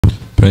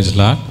Price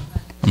Lord.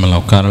 நம்மள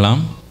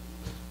உட்காரலாம்.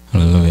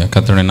 அல்லேலூயா.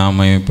 கர்த்தருடைய நாமம்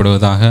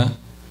மகிமைப்படுவதாக.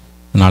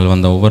 நாள்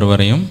வந்த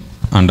ஒவ்வொருவரையும்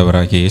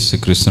ஆண்டவராகிய இயேசு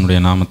கிறிஸ்துவினுடைய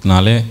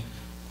நாமத்தினாலே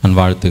நான்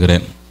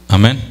வாழ்த்துகிறேன்.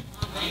 ஆமென்.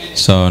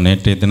 ஸோ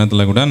நேற்றைய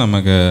தினத்தில் கூட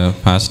நமக்கு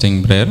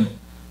ஃபாஸ்டிங் ப்ரேயர்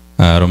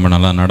ரொம்ப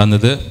நல்லா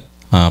நடந்தது.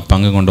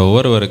 பங்கு கொண்ட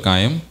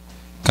ஒவ்வொருவருக்காயும்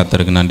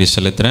கர்த்தருக்கு நன்றி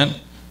செலுத்துகிறேன்.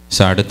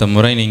 ஸோ அடுத்த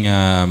முறை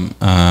நீங்கள்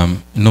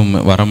இன்னும்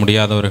வர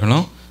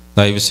முடியாதவர்களும்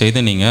தயவு செய்து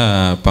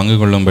நீங்கள் பங்கு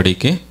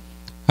கொள்ளும்படிக்கு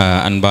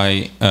அன்பாய்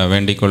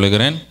வேண்டிக்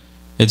கொள்ளுகிறேன்.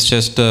 It's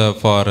just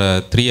for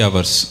 3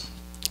 hours.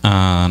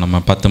 நம்ம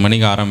 10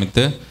 மணிக்கு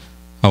ஆரம்பித்து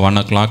 1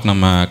 o'clock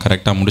நம்ம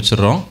கரெக்டாக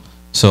முடிச்சிடுறோம்.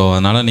 ஸோ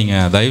அதனால்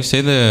நீங்கள்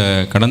தயவுசெய்து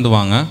கடந்து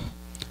வாங்க.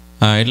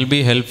 It will be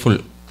helpful.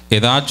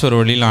 ஏதாச்சும் ஒரு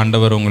வழியில்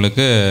ஆண்டவர்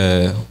உங்களுக்கு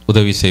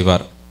உதவி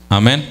செய்வார்.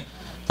 ஆமென்.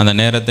 அந்த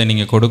நேரத்தை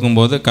நீங்கள்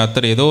கொடுக்கும்போது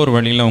கர்த்தர் ஏதோ ஒரு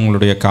வழியில்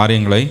உங்களுடைய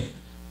காரியங்களை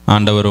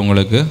ஆண்டவர்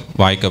உங்களுக்கு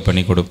வாய்க்க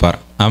பண்ணி கொடுப்பார்.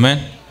 ஆமென்.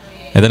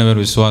 எத்தனை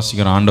பேர்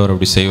விசுவாசிக்கிறோம் ஆண்டவர்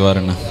அப்படி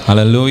செய்வார்னு?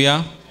 அல்லேலூயா,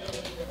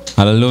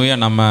 அல்லேலூயா.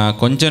 நம்ம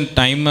கொஞ்சம்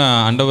டைம்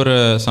ஆண்டவர்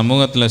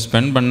சமூகத்தில்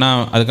ஸ்பெண்ட்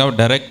பண்ணால் அதுக்காக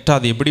டைரெக்டாக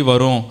அது எப்படி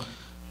வரும்,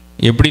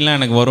 எப்படிலாம்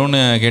எனக்கு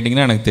வரும்னு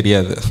கேட்டிங்கன்னா எனக்கு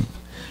தெரியாது.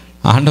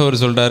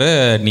 ஆண்டவர் சொல்கிறாரு,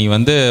 நீ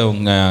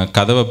உங்கள்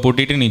கதவை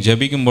பூட்டிட்டு நீ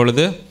ஜெபிக்கும்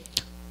பொழுது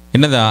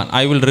என்னது,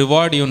 ஐ வில்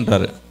ரிவார்ட்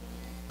யூன்றாரு.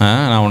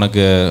 நான்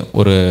உனக்கு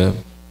ஒரு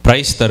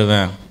ப்ரைஸ்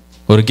தருவேன்,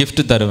 ஒரு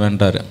கிஃப்ட்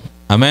தருவேன்றாரு.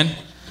 ஆமென்.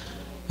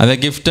 அந்த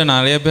கிஃப்ட்டை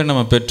நிறைய பேர்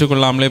நம்ம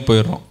பெற்றுக்கொள்ளாமலே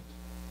போயிடுறோம்.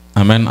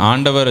 ஆமென்.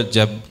 ஆண்டவர்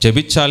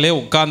ஜெபிச்சாலே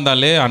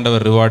உட்கார்ந்தாலே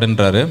ஆண்டவர்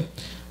ரிவார்டுன்றாரு.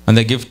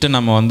 அந்த கிஃப்ட்டு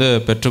நம்ம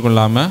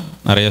பெற்றுக்கொள்ளாமல்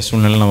நிறைய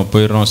சூழ்நிலை நம்ம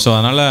போயிடுறோம். ஸோ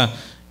அதனால்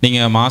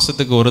நீங்கள்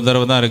மாதத்துக்கு ஒரு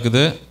தடவை தான்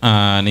இருக்குது.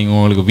 நீங்கள்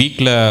உங்களுக்கு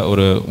வீக்கில்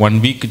ஒரு 1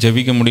 week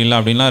ஜெபிக்க முடியல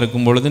அப்படின்லாம்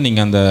இருக்கும் பொழுது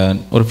நீங்கள் அந்த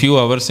ஒரு ஃபியூ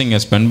ஹவர்ஸ் இங்கே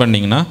ஸ்பெண்ட்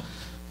பண்ணிங்கன்னா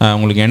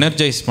உங்களுக்கு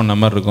எனர்ஜைஸ் பண்ண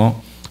மாதிரி இருக்கும்.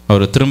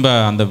 அவர் திரும்ப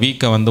அந்த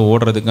வீக்கை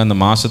ஓடுறதுக்கு, அந்த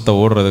மாதத்தை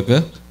ஓடுறதுக்கு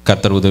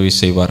கர்த்தர் உதவி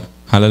செய்வார்.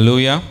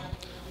 ஹல்லேலூயா.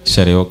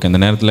 சரி, ஓகே. இந்த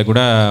நேரத்தில்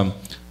கூட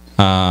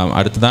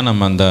அடுத்து தான்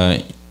நம்ம அந்த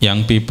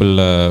யங் பீப்புள்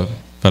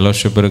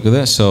ஃபெலோஷிப் இருக்குது.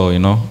 ஸோ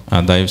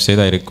தயவு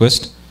செய்து I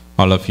request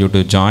all of you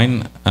to join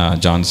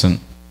Johnson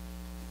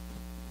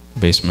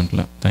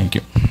பேஸ்மெண்ட்டில்.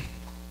 Thank you.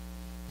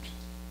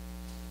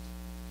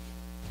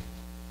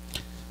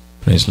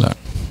 Price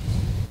Lord.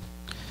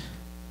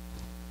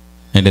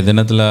 இன்றைய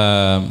தினத்தில்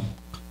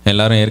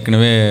எல்லோரும்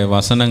ஏற்கனவே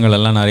வசனங்கள்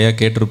எல்லாம் நிறையா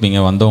கேட்டிருப்பீங்க.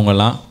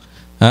 வந்தவங்கெல்லாம்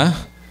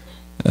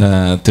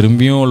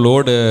திரும்பியும்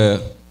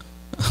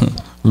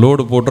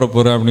லோடு போட்டுற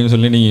போகிறேன் அப்படின்னு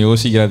சொல்லி நீங்கள்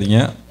யோசிக்காதீங்க.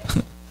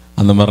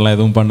 அந்த மாதிரிலாம்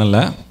எதுவும்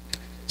பண்ணலை.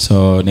 ஸோ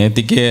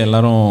நேற்றுக்கே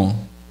எல்லோரும்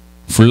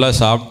ஃபுல்லாக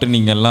சாப்பிட்டு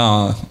நீங்கள் எல்லாம்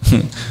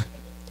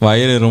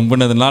வயிறு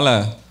ரொம்பினதுனால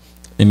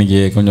இன்றைக்கி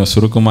கொஞ்சம்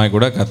சுருக்கமாக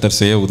கூட கர்த்தர்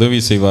செய்ய உதவி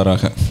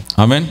செய்வாராக.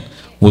 ஆமென்.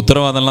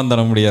 உத்தரவாதம்லாம்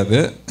தர முடியாது,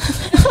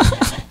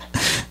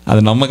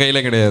 அது நம்ம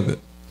கையில் கிடையாது.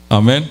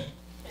 ஆமென்.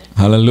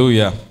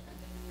 ஹல்லேலூயா.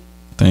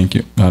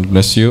 Thank you. God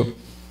bless you.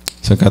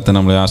 So கர்த்தர்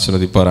நம்மளை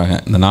ஆசீர்வதிப்பாராக.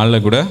 இந்த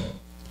நாளில் கூட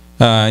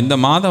இந்த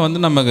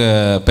மாதம் நமக்கு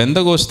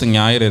பெந்தகோஸ்து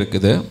ஞாயிறு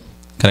இருக்குது.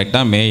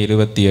 கரெக்டாக May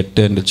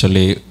 28 என்று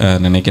சொல்லி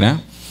நினைக்கிறேன்,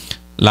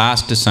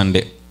 லாஸ்ட்டு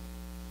சண்டே.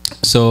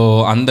 ஸோ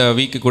அந்த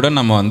வீக்கு கூட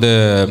நம்ம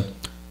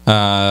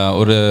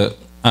ஒரு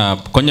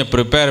கொஞ்சம்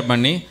ப்ரிப்பேர்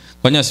பண்ணி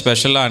கொஞ்சம்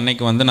ஸ்பெஷலாக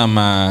அன்னைக்கு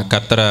நம்ம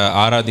கர்த்தரை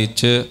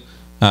ஆராதித்து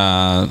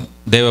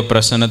தேவ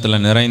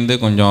பிரசன்னத்தில் நிறைந்து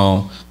கொஞ்சம்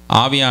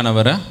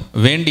ஆவியானவரை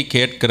வேண்டி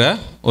கேட்கிற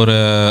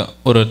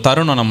ஒரு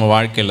தருணம் நம்ம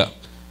வாழ்க்கையில்.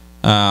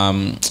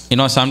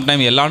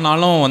 சம்டைம் எல்லா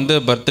நாளும்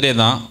பர்த்டே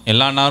தான்,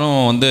 எல்லா நாளும்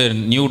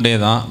நியூ டே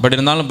தான். பட்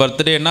இருந்தாலும்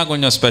பர்த்டேன்னா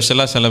கொஞ்சம்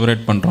ஸ்பெஷலாக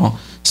செலிப்ரேட் பண்ணுறோம்,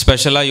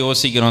 ஸ்பெஷலாக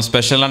யோசிக்கிறோம்,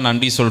 ஸ்பெஷலாக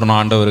நன்றி சொல்கிறோம்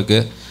ஆண்டவருக்கு.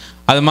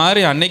 அது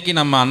மாதிரி அன்னைக்கு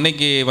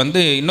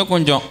இன்னும்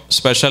கொஞ்சம்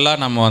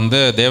ஸ்பெஷலாக நம்ம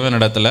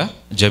தேவனிடத்தில்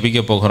ஜெபிக்க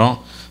போகிறோம்.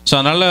 ஸோ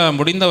அதனால்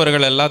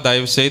முடிந்தவர்கள் எல்லாம்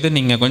தயவுசெய்து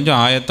நீங்கள் கொஞ்சம்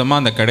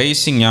ஆயத்தமாக அந்த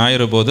கடைசி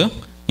ஞாயிறு போது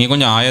நீங்கள்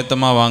கொஞ்சம்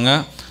ஆயத்தமாக வாங்க.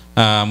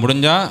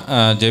 முடிஞ்சால்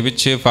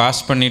ஜெபிச்சு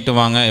ஃபாஸ்ட் பண்ணிவிட்டு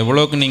வாங்க.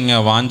 எவ்வளோக்கு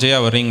நீங்கள்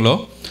வாஞ்சையாக வர்றீங்களோ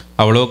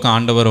அவ்வளோக்கு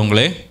ஆண்டவர்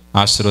உங்களே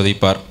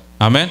ஆசீர்வதிப்பார்.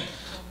 ஆமென்.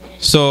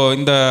 ஸோ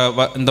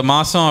இந்த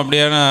மாதம்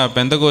அப்படியான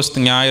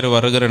பெந்தகோஸ்து ஞாயிறு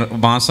வருகிற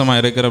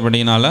மாதமாக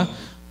இருக்கிறபடினால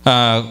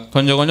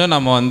கொஞ்சம்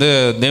நம்ம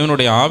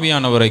தேவனுடைய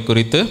ஆவியானவரை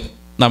குறித்து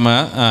நம்ம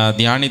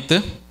தியானித்து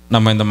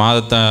நம்ம இந்த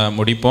மாதத்தை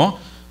முடிப்போம்.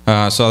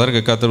 ஸோ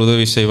அதற்கு கர்த்தர்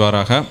உதவி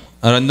செய்வாராக.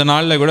 இந்த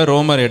நாளில் கூட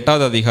ரோமர்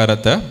 8வது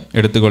அதிகாரத்தை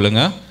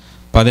எடுத்துக்கொள்ளுங்க.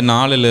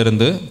 14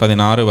 to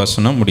 16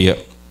 வசனம் முடிய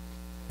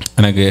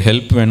எனக்கு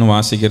ஹெல்ப் வேணும்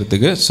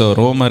வாசிக்கிறதுக்கு. ஸோ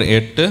ரோமர்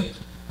 8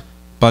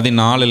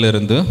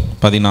 14 to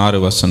 16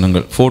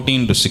 வசனங்கள்,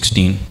 14 to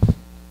 16.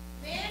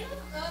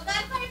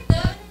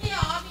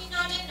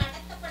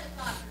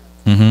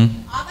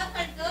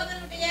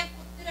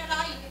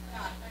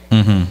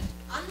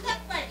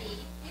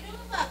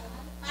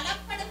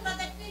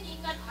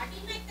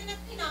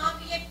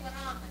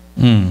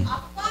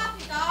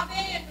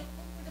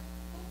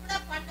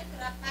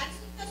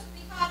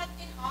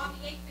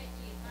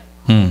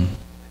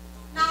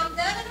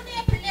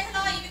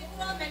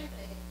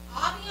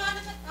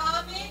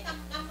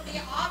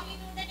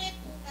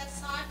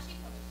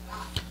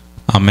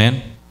 ஆமென்.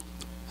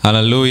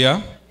 ஹல்லேலூயா.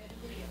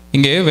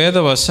 இங்கே வேத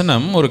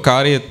வசனம் ஒரு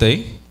காரியத்தை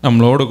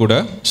நம்மளோடு கூட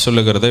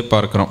சொல்லுகிறதை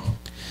பார்க்கிறோம்.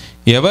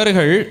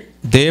 எவர்கள்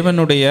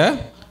தேவனுடைய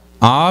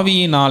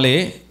ஆவியினாலே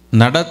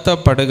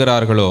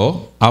நடத்தப்படுகிறார்களோ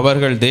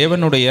அவர்கள்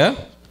தேவனுடைய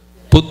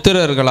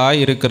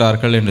புத்திரர்களாய்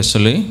இருக்கிறார்கள் என்று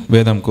சொல்லி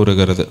வேதம்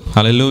கூறுகிறது.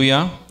 ஹல்லேலூயா.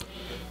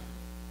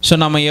 ஸோ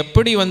நம்ம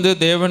எப்படி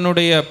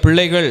தேவனுடைய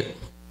பிள்ளைகள்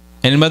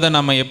என்பதை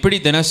நம்ம எப்படி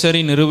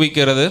தினசரி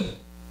நிரூபிக்கிறது?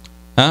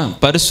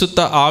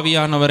 பரிசுத்த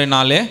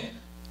ஆவியானவரினாலே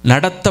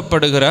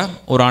நடத்தப்படுகிற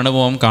ஒரு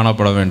அனுபவம்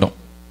காணப்பட வேண்டும்.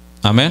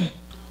 ஆமென்.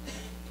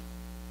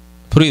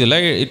 புரியுதுல்ல?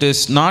 It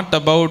is not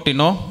about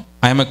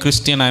I am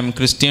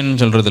Christian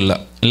சொல்கிறது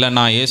இல்லை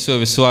நான் இயேசுவை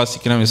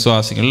விசுவாசிக்கிறேன்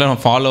இல்லை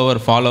நான்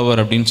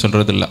ஃபாலோவர் அப்படின்னு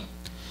சொல்கிறது இல்லை.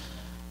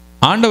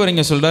 ஆண்டவர்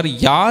இங்கே சொல்கிறார்,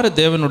 யார்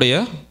தேவனுடைய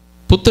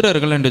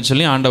புத்திரர்கள் என்று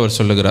சொல்லி ஆண்டவர்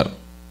சொல்லுகிறார்.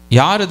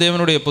 யார்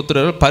தேவனுடைய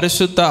புத்திரர்கள்?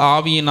 பரிசுத்த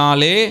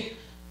ஆவியினாலே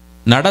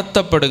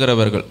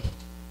நடத்தப்படுகிறவர்கள்.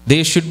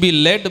 They should be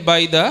led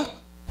by the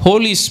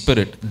Holy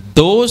Spirit.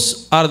 Those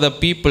are the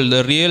people,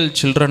 the real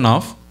children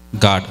of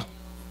God.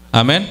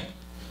 Amen.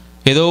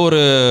 ஏதோ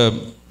ஒரு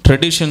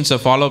ட்ரெடிஷன்ஸை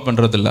ஃபாலோ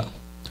பண்ணுறதில்ல,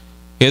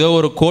 ஏதோ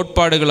ஒரு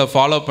கோட்பாடுகளை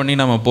ஃபாலோ பண்ணி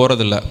நம்ம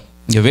போகிறதில்ல.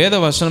 இங்கே வேத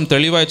வசனம்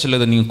தெளிவாக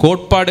சொல்லுது, நீங்கள்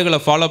கோட்பாடுகளை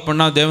ஃபாலோ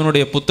பண்ணால்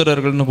தேவனுடைய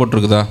புத்திரர்கள்னு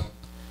போட்டிருக்குதா?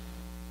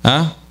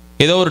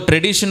 ஏதோ ஒரு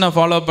ட்ரெடிஷனை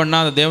ஃபாலோ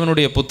பண்ணால் அது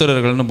தேவனுடைய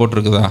புத்திரர்கள்னு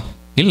போட்டிருக்குதா?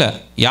 இல்லை.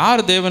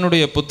 யார்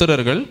தேவனுடைய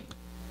புத்திரர்கள்?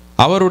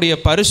 அவருடைய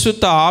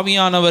பரிசுத்த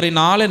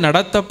ஆவியானவரினாலே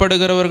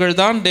நடத்தப்படுகிறவர்கள்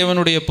தான்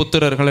தேவனுடைய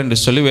புத்திரர்கள் என்று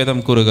சொல்லி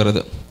வேதம்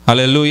கூறுகிறது.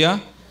 ஹல்லேலூயா.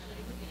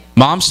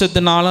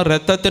 மாம்சத்தினாலும்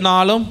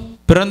இரத்தத்தினாலும்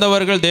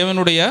பிறந்தவர்கள்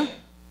தேவனுடைய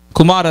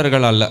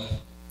குமாரர்கள் அல்ல.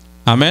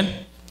 ஆமென்.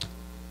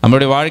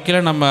 நம்மளுடைய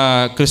வாழ்க்கையில் நம்ம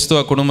கிறிஸ்துவ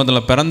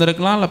குடும்பத்தில்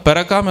பிறந்திருக்கலாம், இல்லை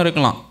பிறக்காமல்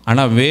இருக்கலாம்.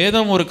 ஆனால்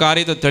வேதம் ஒரு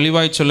காரியத்தை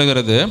தெளிவாய்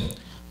சொல்லுகிறது,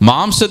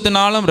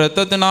 மாம்சத்தினாலும்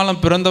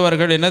இரத்தத்தினாலும்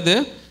பிறந்தவர்கள் என்னது?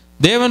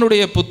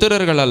 தேவனுடைய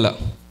புத்திரர்கள் அல்ல.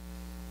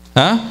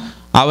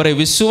 அவரை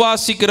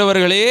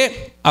விசுவாசிக்கிறவர்களே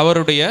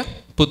அவருடைய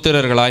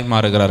புத்திரர்களாய்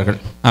மாறுகிறார்கள்.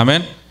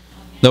 ஆமென்.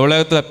 இந்த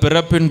உலகத்தில்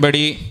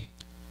பிறப்பின்படி,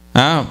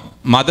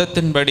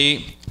 மதத்தின்படி,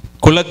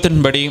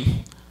 குலத்தின்படி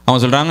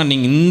அவங்க சொல்கிறாங்க,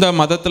 நீங்கள் இந்த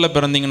மதத்தில்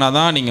பிறந்தீங்கன்னா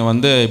தான் நீங்கள்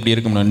இப்படி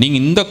இருக்க முடியும்,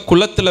 நீங்கள் இந்த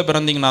குலத்தில்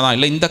பிறந்தீங்கன்னா தான்,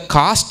 இல்லை இந்த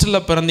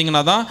காஸ்ட்டில்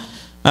பிறந்தீங்கன்னா தான்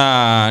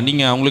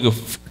நீங்கள் உங்களுக்கு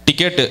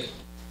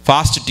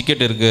ஃபாஸ்ட்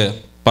டிக்கெட் இருக்குது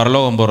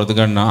பரலோகம்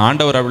போகிறதுக்குன்னு.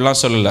 ஆண்டவர்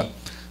அப்படிலாம் சொல்லலை.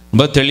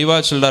 ரொம்ப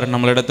தெளிவாக சொல்கிறார்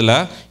நம்மளிடத்துல,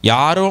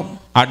 யாரும்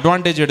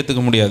அட்வான்டேஜ்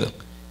எடுத்துக்க முடியாது,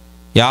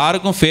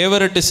 யாருக்கும்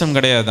ஃபேவரட்டிசம்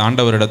கிடையாது.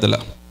 ஆண்டவர் இடத்துல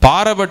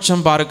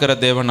பாரபட்சம் பார்க்கிற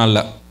தேவன் அல்ல.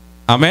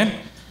 ஆமென்.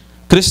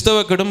 கிறிஸ்தவ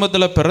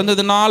குடும்பத்தில்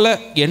பிறந்ததுனால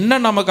என்ன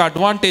நமக்கு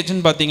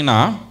அட்வான்டேஜ்னு பார்த்தீங்கன்னா,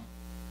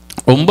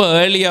 ரொம்ப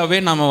ஏர்லியாகவே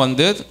நம்ம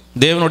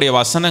தேவனுடைய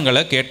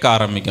வசனங்களை கேட்க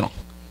ஆரம்பிக்கிறோம்.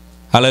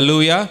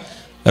 ஹல்லேலூயா.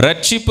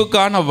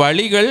 ரட்சிப்புக்கான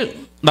வழிகள்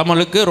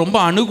நம்மளுக்கு ரொம்ப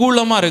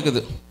அனுகூலமாக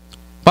இருக்குது.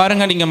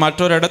 பாருங்கள், நீங்கள்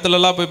மற்றொரு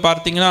இடத்துலலாம் போய்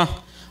பார்த்தீங்கன்னா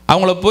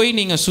அவங்கள போய்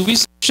நீங்கள்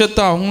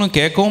சுவிசேஷத்தை அவங்களும்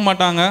கேட்கவும்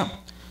மாட்டாங்க,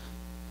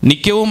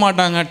 நிற்கவும்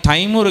மாட்டாங்க,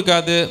 டைமும்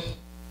இருக்காது,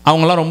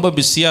 அவங்களாம் ரொம்ப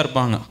பிஸியாக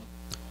இருப்பாங்க.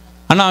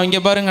 ஆனால் இங்கே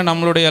பாருங்கள்,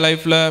 நம்மளுடைய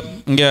லைஃப்பில்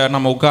இங்கே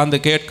நம்ம உட்கார்ந்து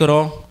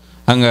கேட்குறோம்.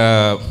 அங்கே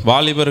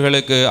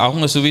வாலிபர்களுக்கு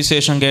அவங்க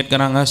சுவிசேஷம்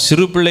கேட்குறாங்க,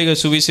 சிறு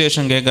பிள்ளைகள்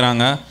சுவிசேஷம்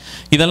கேட்குறாங்க.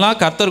 இதெல்லாம்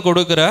கர்த்தர்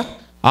கொடுக்குற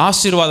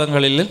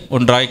ஆசீர்வாதங்களில்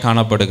ஒன்றாய்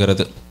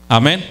காணப்படுகிறது.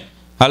 ஆமென்.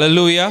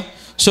 ஹல்லேலூயா.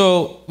 So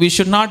we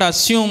should not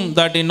assume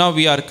that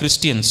we are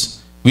Christians.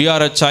 We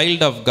are a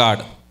child of God.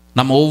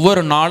 நம்ம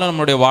ஒவ்வொரு நாளும்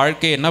நம்மளுடைய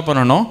வாழ்க்கையை என்ன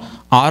பண்ணணும்?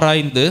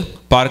 ஆராய்ந்து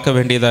பார்க்க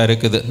வேண்டியதாக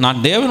இருக்குது. நான்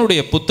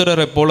தேவனுடைய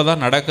புத்திரரை போல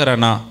தான்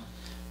நடக்கிறேனா,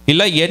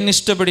 இல்லை என்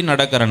இஷ்டப்படி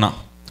நடக்கிறேனா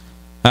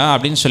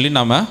அப்படின்னு சொல்லி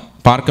நம்ம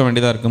பார்க்க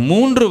வேண்டியதாக இருக்குது.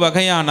 3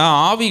 வகையான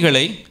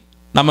ஆவிகளை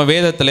நம்ம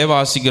வேதத்திலே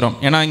வாசிக்கிறோம்.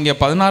 ஏன்னா இங்கே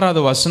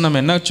 16வது வசனம்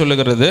என்ன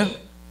சொல்லுகிறது?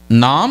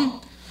 நாம்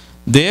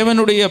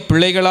தேவனுடைய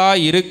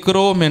பிள்ளைகளாக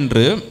இருக்கிறோம்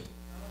என்று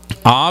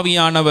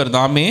ஆவியானவர்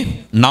தாமே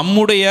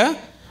நம்முடைய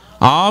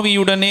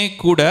ஆவியுடனே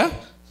கூட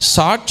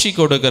சாட்சி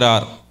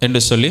கொடுக்கிறார் என்று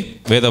சொல்லி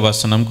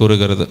வேதவசனம்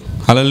கூறுகிறது.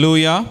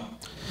 ஹல்லேலூயா.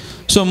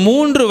 ஸோ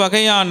 3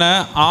 வகையான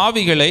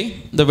ஆவிகளை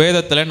இந்த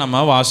வேதத்தில்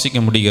நம்ம வாசிக்க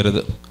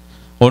முடிகிறது.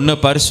 ஒன்று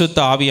பரிசுத்த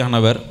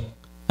ஆவியானவர்,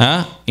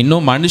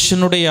 இன்னும்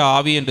மனுஷனுடைய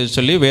ஆவி என்று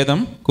சொல்லி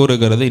வேதம்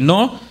கூறுகிறது.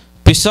 இன்னும்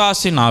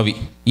பிசாசின் ஆவி,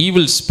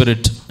 ஈவில்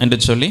ஸ்பிரிட் என்று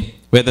சொல்லி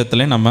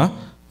வேதத்தில் நம்ம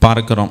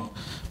பார்க்கிறோம்.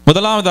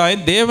 முதலாவதாய்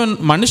தேவன்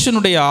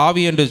மனுஷனுடைய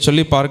ஆவி என்று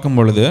சொல்லி பார்க்கும்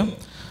பொழுது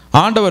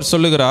ஆண்டவர்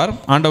சொல்லுகிறார்,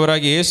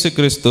 ஆண்டவராகிய இயேசு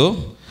கிறிஸ்து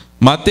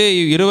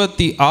மத்தேயு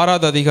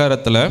 26வது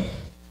அதிகாரத்தில்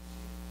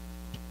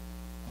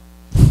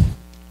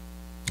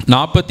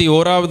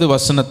 41வது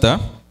வசனத்தை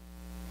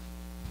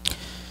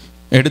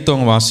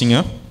எடுத்தவங்க வாசிங்க.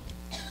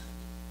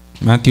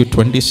 Matthew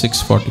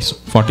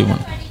 26:41.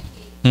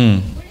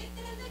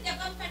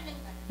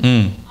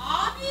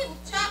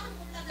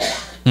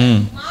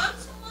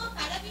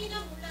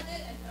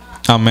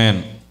 ஆமென்.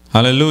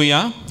 ஹல்லேலூயா.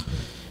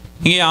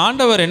 இங்கே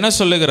ஆண்டவர் என்ன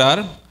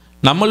சொல்லுகிறார்?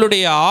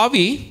 நம்மளுடைய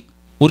ஆவி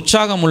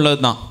உற்சாகம் உள்ளது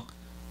தான்,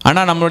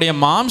 ஆனால் நம்மளுடைய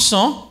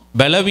மாம்சம்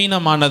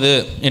பலவீனமானது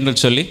என்று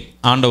சொல்லி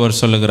ஆண்டவர்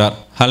சொல்லுகிறார்.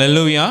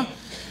 ஹல்லேலூயா.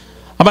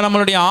 அப்போ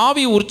நம்மளுடைய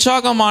ஆவி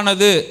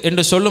உற்சாகமானது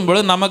என்று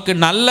சொல்லும்பொழுது நமக்கு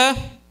நல்ல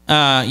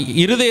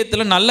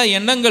இருதயத்தில் நல்ல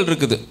எண்ணங்கள்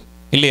இருக்குது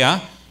இல்லையா?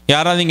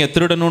 யாராவது இங்கே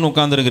திருடணும்னு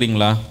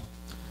உட்காந்துருக்கிறீங்களா?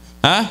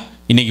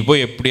 இன்றைக்கி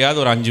போய் எப்படியாவது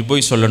ஒரு 5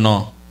 போய்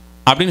சொல்லணும்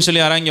அப்படின்னு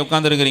சொல்லி யாராவது இங்கே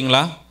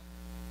உட்காந்துருக்கிறீங்களா?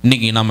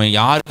 இன்றைக்கி நம்ம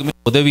யாருக்குமே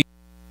உதவி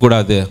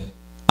கூடாது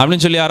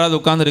அப்படின்னு சொல்லி யாராவது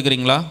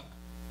உட்காந்துருக்கிறீங்களா?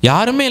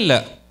 யாருமே இல்லை.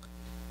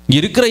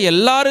 இருக்கிற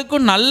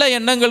எல்லாருக்கும் நல்ல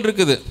எண்ணங்கள்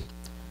இருக்குது.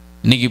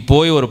 இன்றைக்கி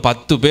போய் ஒரு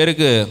 10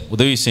 பேருக்கு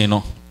உதவி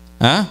செய்யணும்,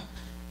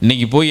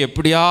 இன்றைக்கி போய்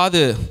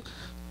எப்படியாவது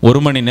 1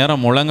 மணி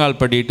நேரம் முழங்கால்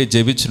படிட்டு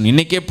ஜெபிச்சிடணும்,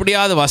 இன்றைக்கி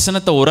எப்படியாவது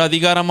வசனத்தை ஒரு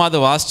அதிகாரமாவது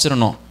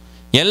வாசிச்சிடணும்.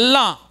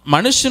 எல்லாம்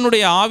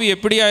மனுஷனுடைய ஆவி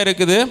எப்படியா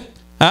இருக்குது,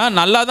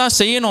 நல்லா தான்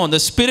செய்யணும், the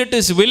spirit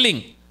is willing,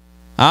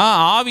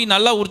 ஆவி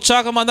நல்லா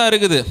உற்சாகமாக தான்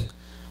இருக்குது.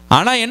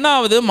 ஆனால் என்ன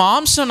ஆகுது,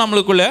 மாம்சம்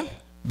நம்மளுக்குள்ள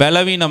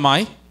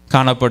பலவீனமாய்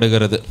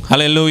காணப்படுகிறது.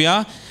 ஹல்லேலூயா.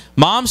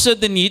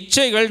 மாம்சத்தின்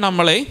இச்சைகள்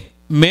நம்மளை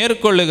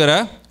மேற்கொள்ளுகிற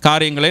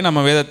காரியங்களை நம்ம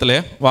வேதத்தில்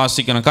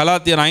வாசிக்கணும்.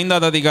 கலாத்தியர்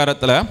 5ஆம்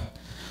அதிகாரத்தில்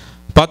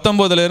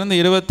 19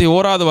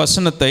 21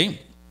 வசனத்தை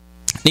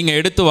நீங்கள்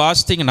எடுத்து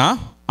வாசித்தீங்கன்னா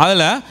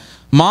அதில்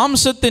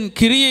மாம்சத்தின்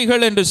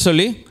கிரியைகள் என்று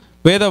சொல்லி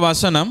வேத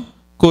வசனம்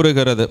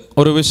கூறுகிறது.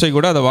 ஒரு விஷயம்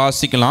கூட அதை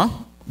வாசிக்கலாம்.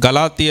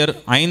 கலாத்தியர்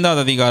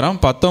 5ஆம் அதிகாரம்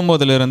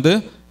 19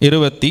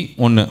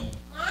 21.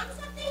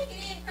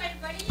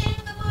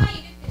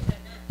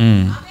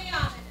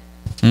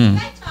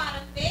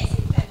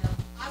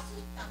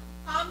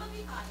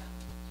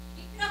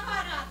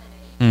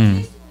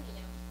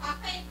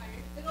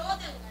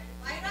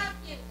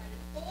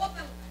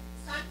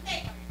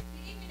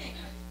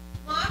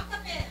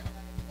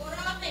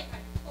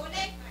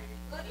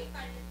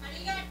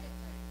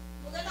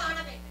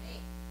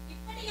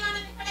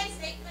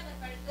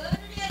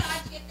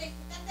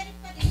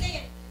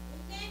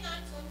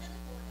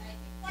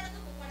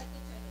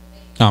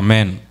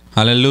 ஆமென்.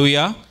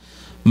 ஹல்லேலூயா.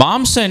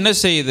 மாம்சம் என்ன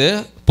செய்யுது,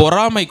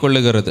 பொறாமை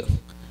கொள்ளுகிறது.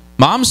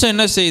 மாம்சம்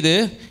என்ன செய்து,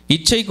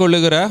 இச்சை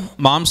கொள்ளுகிற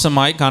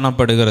மாம்சமாய்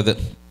காணப்படுகிறது.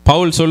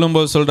 பவுல்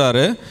சொல்லும்போது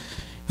சொல்கிறாரு,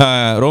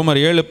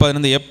 ரோமர்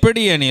 7:15,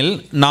 எப்படி எனில்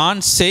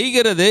நான்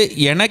செய்கிறது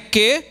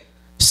எனக்கே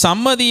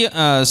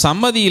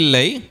சம்மதி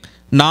இல்லை,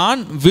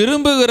 நான்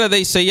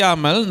விரும்புகிறதை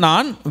செய்யாமல்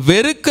நான்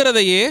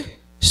வெறுக்கிறதையே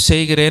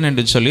செய்கிறேன்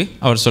என்று சொல்லி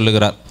அவர்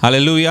சொல்லுகிறார்.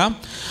 ஹல்லேலூயா.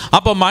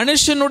 அப்போ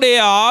மனுஷனுடைய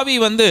ஆவி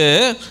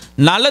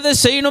நல்லதை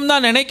செய்யணும்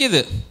தான்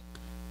நினைக்குது.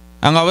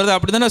 அங்கே அவர்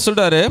அப்படி தானே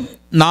சொல்கிறாரு,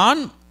 நான்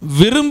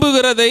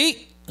விரும்புகிறதை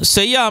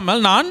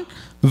செய்யாமல் நான்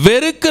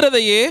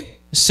வெறுக்கிறதையே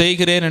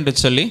செய்கிறேன் என்று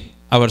சொல்லி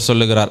அவர்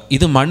சொல்லுகிறார்.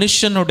 இது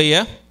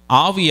மனுஷனுடைய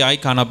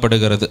ஆவியாய்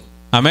காணப்படுகிறது.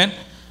 ஆமென்.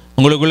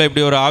 உங்களுக்குள்ளே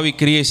இப்படி ஒரு ஆவி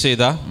கிரியை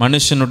செய்தா,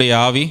 மனுஷனுடைய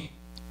ஆவி,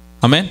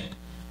 ஆமென்,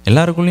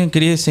 எல்லாருக்குள்ளேயும்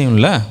கிரியை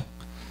செய்யும்ல.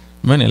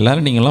 ஆமென்.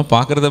 எல்லாரும் நீங்கள்லாம்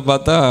பார்க்குறத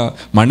பார்த்தா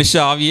மனுஷ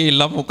ஆவியே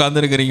இல்லாமல்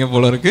உட்காந்துருக்கிறீங்க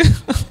போல இருக்கு.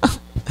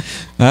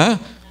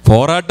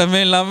 போராட்டமே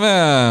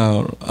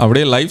இல்லாமல்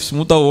அப்படியே லைஃப்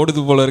ஸ்மூத்தாக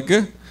ஓடுது போல இருக்கு.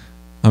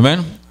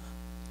 ஆமென்.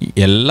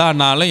 எல்லா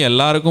நாளும்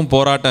எல்லாருக்கும்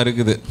போராட்டம்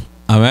இருக்குது.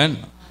 ஆமென்.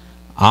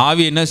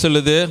 ஆவி என்ன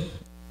சொல்லுது,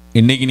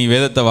 இன்றைக்கி நீ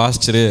வேதத்தை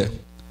வாசிச்சிரு.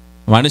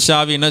 மனுஷ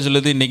ஆவி என்ன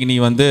சொல்லுது, இன்றைக்கி நீ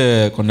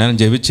கொஞ்ச நேரம்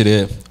ஜெபிச்சிரு,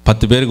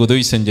 10 பேருக்கு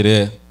உதவி செஞ்சிரு,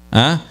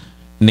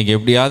 இன்றைக்கி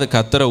எப்படியாவது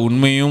கர்த்தரை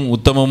உண்மையும்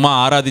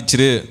உத்தமமாக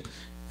ஆராதிச்சிரு,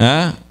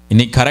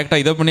 இன்றைக்கி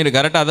கரெக்டாக இதை பண்ணிடு,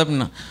 கரெக்டாக அதை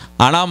பண்ண.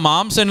 ஆனால்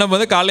மாம்சம்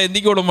என்ன காலைல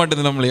எந்திக்க விட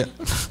மாட்டேது நம்மளைய.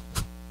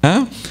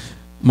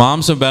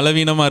 மாம்சம்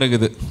பலவீனமாக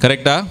இருக்குது,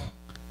 கரெக்டாக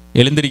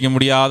எழுந்திரிக்க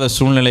முடியாத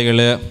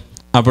சூழ்நிலைகள்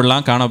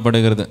அப்படிலாம்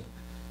காணப்படுகிறது.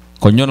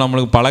 கொஞ்சம்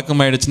நம்மளுக்கு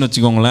பழக்கமாயிடுச்சுன்னு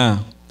வச்சுக்கோங்களேன்,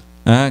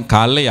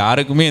 காலைல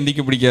யாருக்குமே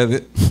எந்திரிக்க பிடிக்காது.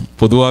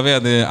 பொதுவாகவே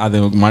அது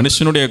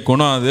மனுஷனுடைய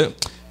குணம், அது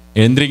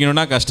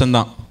எந்திரிக்கணும்னா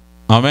கஷ்டம்தான்.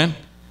 ஆமென்.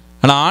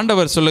 ஆனால்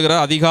ஆண்டவர்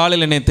சொல்லுகிறார்,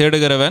 அதிகாலையில் என்னை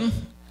தேடுகிறவன்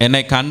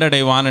என்னை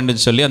கண்டடைவான் என்று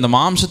சொல்லி அந்த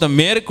மாம்சத்தை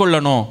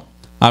மேற்கொள்ளணும்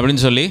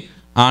அப்படின்னு சொல்லி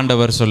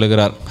ஆண்டவர்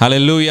சொல்லுகிறார்.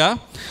 ஹல்லேலூயா.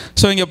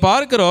 ஸோ இங்கே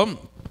பார்க்கிறோம்,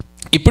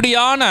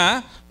 இப்படியான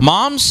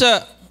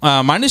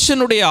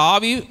மனுஷனுடைய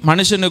ஆவி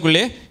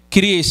மனுஷனுக்குள்ளே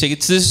கிரியை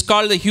செய்யும். This is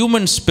called the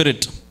human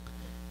spirit.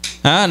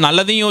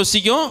 நல்லதையும்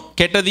யோசிக்கும்,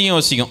 கெட்டதையும்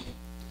யோசிக்கும்.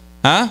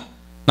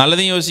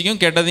 நல்லதையும் யோசிக்கும்,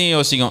 கெட்டதையும்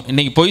யோசிக்கும்.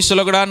 இன்றைக்கி பொய்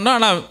சொல்லக்கூடாதுன்னா,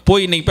 ஆனால்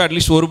இன்றைக்கி போய்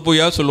அட்லீஸ்ட் ஒரு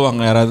பொய்யாக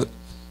சொல்லுவாங்க யாராவது.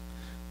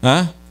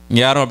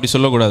 இங்கே யாரும் அப்படி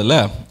சொல்லக்கூடாதுல்ல.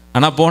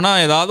 ஆனால்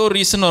போனால் ஏதாவது ஒரு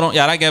ரீசன் வரும்.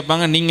 யாராவது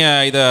கேட்பாங்க,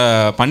 நீங்கள் இதை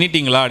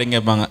பண்ணிட்டீங்களா அப்படின்னு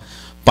கேட்பாங்க.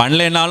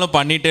 பண்ணலைன்னாலும்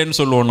பண்ணிட்டேன்னு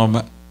சொல்லுவோம்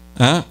நம்ம.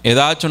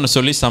 ஏதாச்சும் ஒன்று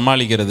சொல்லி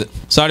சமாளிக்கிறது.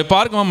 ஸோ அப்படி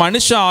பார்க்கும்போது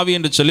மனுஷ ஆவி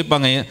என்று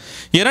சொல்லிப்பாங்க.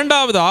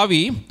 இரண்டாவது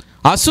ஆவி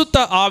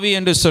அசுத்த ஆவி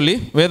என்று சொல்லி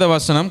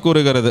வேதவசனம்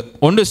கூறுகிறது.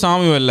 1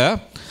 சாமுவேலில்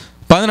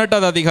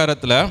 18ஆம்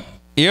அதிகாரத்தில்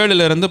 7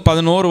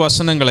 11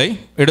 வசனங்களை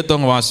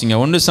எடுத்தவங்க வாசிங்க.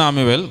 1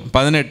 சாமுவேல்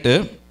 18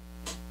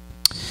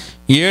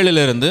 7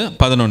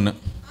 11.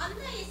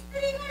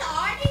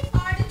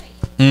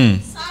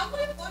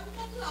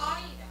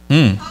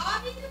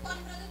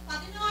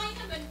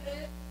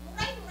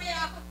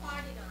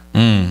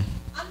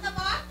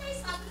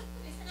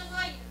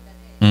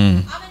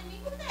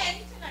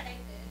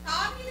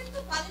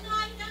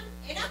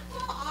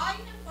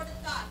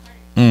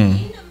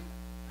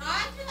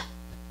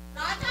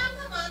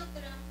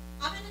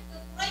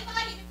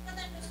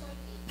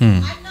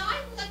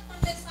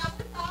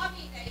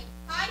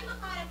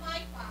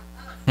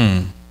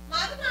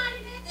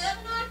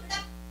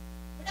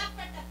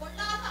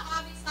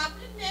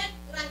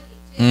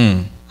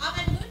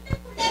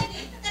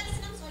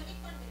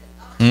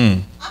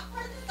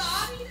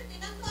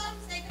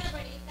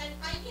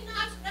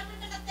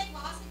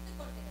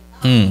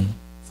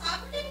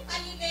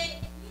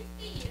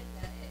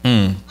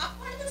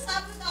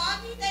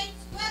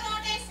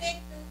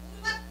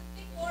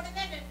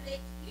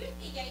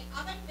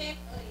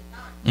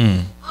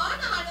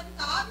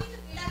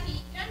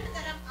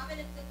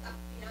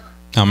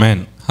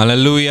 ஆமென்.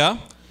 ஹல்லேலூயா.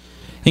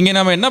 இங்கே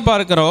நம்ம என்ன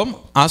பார்க்கிறோம்?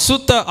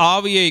 அசுத்த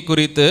ஆவியை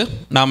குறித்து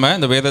நாம்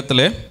இந்த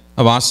வேதத்தில்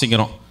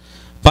வாசிக்கிறோம்.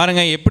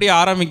 பாருங்கள் எப்படி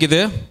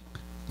ஆரம்பிக்குது.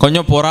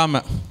 கொஞ்சம்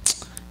பொறாமை.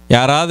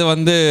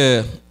 யாராவது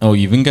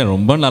இவங்க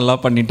ரொம்ப நல்லா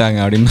பண்ணிட்டாங்க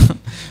அப்படின்னா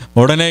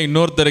உடனே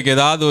இன்னொருத்தருக்கு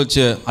ஏதாவது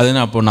வச்சு அது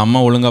அப்போ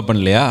நம்ம ஒழுங்காக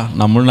பண்ணலையா,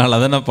 நம்மளும் நல்லா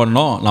தானே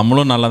பண்ணோம்,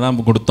 நம்மளும் நல்லா தான்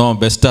கொடுத்தோம்,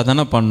 பெஸ்ட்டாக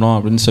தானே பண்ணோம்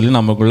அப்படின்னு சொல்லி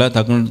நமக்குள்ளே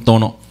டக்குன்னு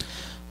தோணும்.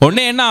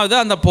 உடனே என்ன ஆகுது,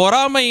 அந்த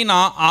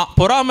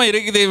பொறாமை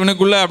இருக்குது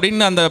இவனுக்குள்ளே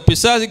அப்படின்னு அந்த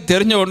பிசாசுக்கு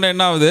தெரிஞ்ச உடனே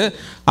என்ன ஆகுது,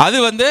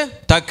 அது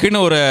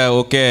டக்குன்னு ஒரு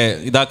ஓகே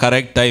இதான்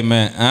கரெக்ட்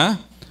டைமு,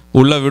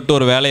 உள்ளே விட்டு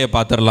ஒரு வேலையை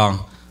பார்த்துடலாம்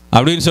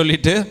அப்படின்னு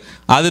சொல்லிட்டு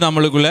அது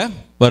நம்மளுக்குள்ளே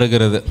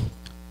வருகிறது.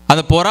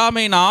 அந்த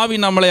பொறாமையின் ஆவி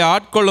நம்மளை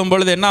ஆட்கொள்ளும்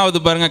பொழுது என்ன ஆகுது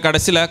பாருங்கள்,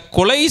 கடைசியில்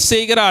கொலை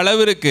செய்கிற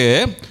அளவிற்கு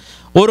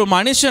ஒரு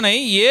மனுஷனை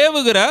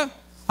ஏவுகிற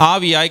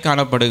ஆவியாய்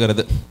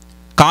காணப்படுகிறது.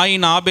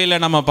 காயின் ஆபேலை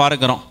நம்ம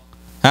பார்க்குறோம்.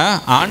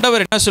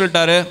 ஆண்டவர் என்ன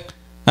சொல்லிட்டாரு,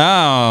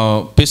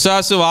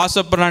 பிசாசு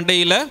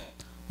வாசப்பரண்டையில்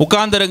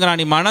உட்கார்ந்துருங்கிறான்,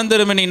 நீ மனம்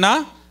திரும்பினா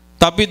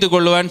தப்பித்து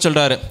கொள்ளுவான்னு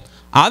சொல்கிறாரு.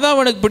 அது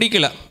அவனுக்கு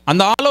பிடிக்கல,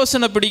 அந்த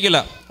ஆலோசனை பிடிக்கல.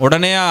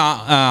 உடனே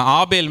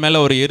ஆபேல் மேலே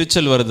ஒரு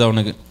எரிச்சல் வருது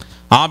அவனுக்கு.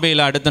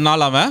 ஆபேலை அடுத்த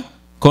நாள் அவன்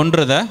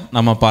கொன்றதை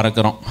நம்ம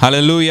பார்க்குறோம்.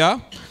 ஹல்லேலூயா.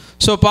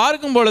 ஸோ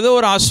பார்க்கும் பொழுது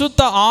ஒரு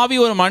அசுத்த ஆவி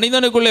ஒரு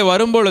மனிதனுக்குள்ளே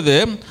வரும் பொழுது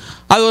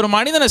அது ஒரு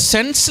மனிதனை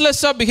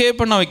சென்ஸ்லெஸ்ஸாக பிஹேவ்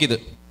பண்ண வைக்குது.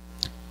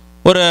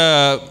 ஒரு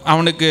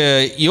அவனுக்கு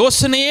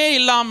யோசனையே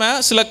இல்லாமல்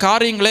சில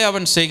காரியங்களை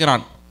அவன்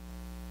செய்கிறான்.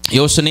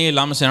 யோசனையே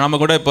இல்லாமல் செய்யணும். நம்ம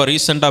கூட இப்போ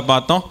ரீசெண்டாக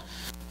பார்த்தோம்,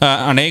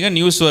 அநேக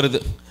நியூஸ் வருது,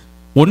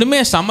 ஒன்றுமே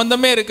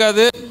சம்மந்தமே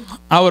இருக்காது.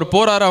 அவர்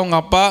போகிறாரு, அவங்க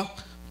அப்பா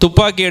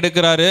துப்பாக்கி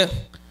எடுக்கிறாரு,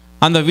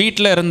 அந்த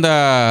வீட்டில் இருந்த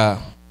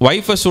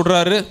ஒய்ஃபை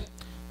சுடுறாரு,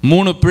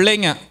 3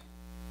 பிள்ளைங்க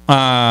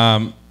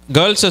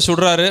கேர்ள்ஸை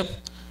சுடுறாரு,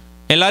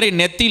 எல்லாரையும்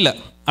நெத்தியில்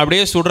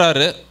அப்படியே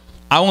சுடுறாரு.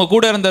 அவங்க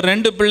கூட இருந்த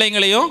 2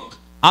 பிள்ளைங்களையும்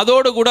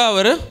அதோடு கூட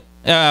அவர்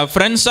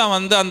ஃப்ரெண்ட்ஸாக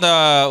அந்த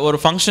ஒரு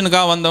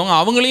ஃபங்க்ஷனுக்காக வந்தவங்க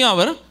அவங்களையும்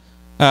அவர்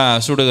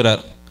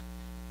சுடுகிறார்.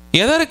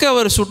 எதற்கு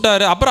அவர்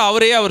சுட்டார்? அப்புறம்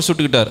அவரையே அவர்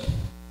சுட்டுக்கிட்டார்.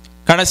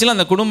 கடைசியில்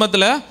அந்த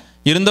குடும்பத்தில்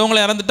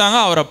இருந்தவங்களும் இறந்துட்டாங்க,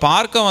 அவரை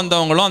பார்க்க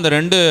வந்தவங்களும் அந்த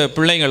 2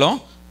 பிள்ளைங்களும்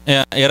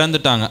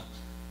இறந்துட்டாங்க.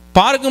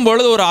 பார்க்கும்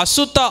பொழுது ஒரு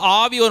அசுத்த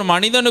ஆவி ஒரு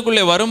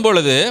மனிதனுக்குள்ளே வரும்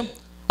பொழுது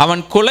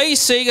அவன் கொலை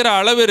செய்கிற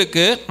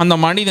அளவிற்கு அந்த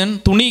மனிதன்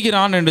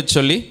துணிகிறான் என்று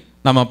சொல்லி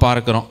நம்ம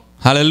பார்க்கிறோம்.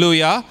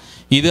 ஹல்லேலூயா.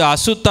 இது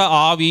அசுத்த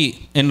ஆவி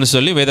என்று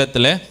சொல்லி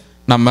வேதத்தில்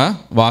நம்ம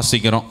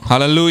வாசிக்கிறோம்.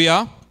 ஹல்லேலூயா.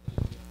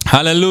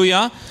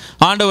 ஹல்லேலூயா.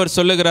 ஆண்டவர்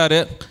சொல்லுகிறாரு,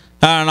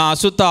 நான்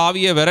அசுத்த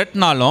ஆவியை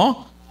விரட்டினாலும்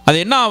அது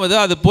என்ன ஆகுது,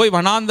 அது போய்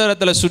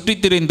வனாந்தரத்தில் சுற்றி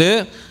திரிந்து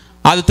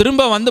அது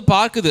திரும்ப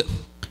பார்க்குது.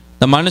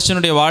 இந்த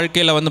மனுஷனுடைய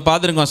வாழ்க்கையில்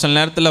பார்த்துருக்கோம், சில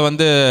நேரத்தில்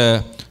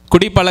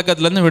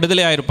குடிப்பழக்கத்துலேருந்து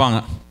விடுதலை ஆகிருப்பாங்க,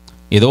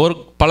 ஏதோ ஒரு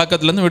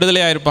பழக்கத்துலேருந்து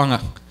விடுதலை ஆகிருப்பாங்க.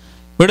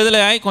 விடுதலை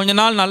ஆகி கொஞ்ச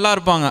நாள் நல்லா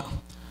இருப்பாங்க,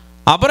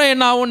 அப்புறம்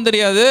என்ன ஆகும்னு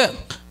தெரியாது,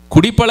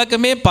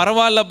 குடிப்பழக்கமே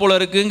பரவாயில்ல போல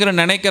இருக்குங்கிற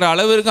நினைக்கிற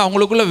அளவிற்கு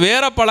அவங்களுக்குள்ள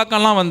வேற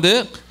பழக்கம்லாம்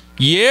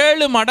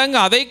 7 மடங்கு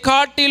அதை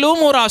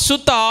காட்டிலும் ஒரு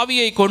அசுத்த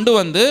ஆவியை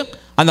கொண்டு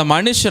அந்த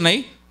மனுஷனை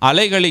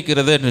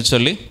அலைகழிக்கிறது என்று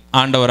சொல்லி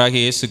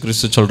ஆண்டவராகிய இயேசு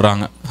கிறிஸ்து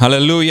சொல்கிறாங்க.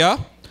 ஹல்லேலூயா.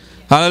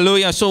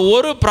 ஹல்லேலூயா. ஸோ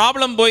ஒரு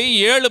ப்ராப்ளம் போய்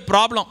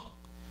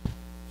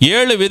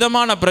 7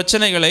 விதமான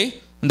பிரச்சனைகளை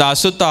இந்த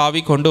அசுத்த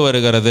ஆவி கொண்டு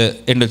வருகிறது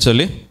என்று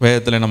சொல்லி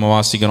வேதத்தில் நம்ம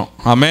வாசிக்கிறோம்.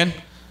 ஆமென்.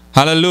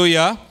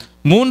 ஹல்லேலூயா.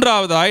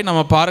 3வதாய்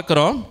நம்ம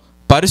பார்க்கிறோம்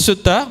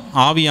பரிசுத்த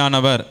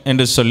ஆவியானவர்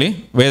என்று சொல்லி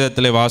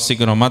வேதத்தில்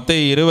வாசிக்கிறோம்.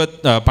 மத்தேயு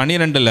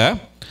 12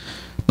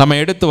 நம்ம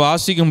எடுத்து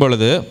வாசிக்கும்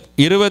பொழுது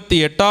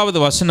 28வது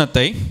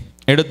வசனத்தை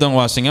எடுத்தவங்க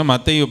வாசிங்க.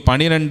 மத்தேயு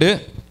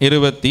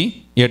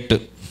 12:28.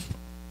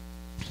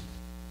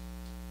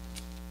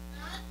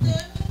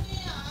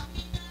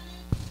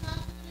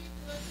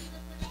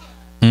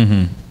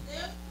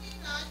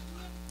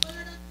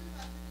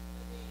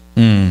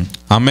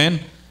 ஆமென்.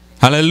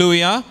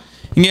 ஹல்லேலூயா.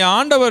 இங்கே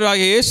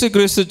ஆண்டவராகிய இயேசு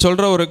கிறிஸ்து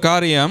சொல்ற ஒரு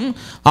காரியம்,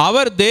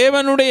 அவர்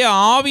தேவனுடைய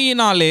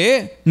ஆவியினாலே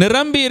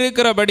நிரம்பி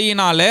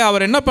இருக்கிறபடியினாலே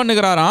அவர் என்ன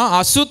பண்ணுகிறாராம்,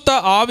 அசுத்த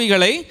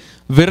ஆவிகளை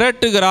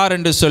விரட்டுகிறார்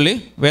என்று சொல்லி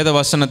வேத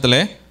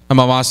வசனத்திலே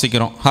நம்ம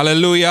வாசிக்கிறோம்.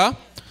 ஹல்லேலூயா.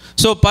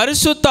 ஸோ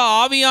பரிசுத்த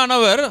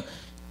ஆவியானவர்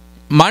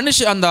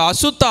அந்த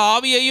அசுத்த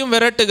ஆவியையும்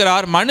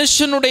விரட்டுகிறார்,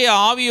 மனுஷனுடைய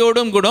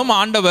ஆவியோடும் கூட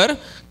ஆண்டவர்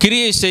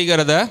கிரியை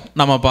செய்கிறத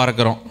நம்ம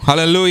பார்க்கிறோம்.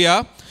 ஹல்லேலூயா.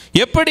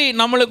 எப்படி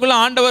நம்மளுக்குள்ள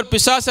ஆண்டவர்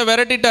பிசாசை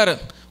விரட்டிட்டார்,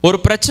 ஒரு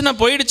பிரச்சனை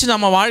போயிடுச்சு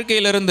நம்ம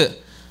வாழ்க்கையிலிருந்து,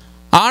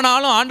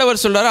 ஆனாலும்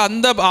ஆண்டவர் சொல்றாரு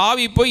அந்த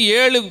ஆவி போய்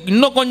 7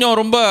 இன்னும் கொஞ்சம்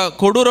ரொம்ப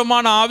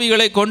கொடூரமான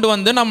ஆவிகளை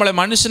கொண்டு நம்மளை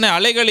மனுஷனை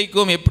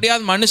அலைகழிக்கும்,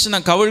 எப்படியாவது மனுஷனை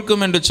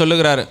கவிழ்க்கும் என்று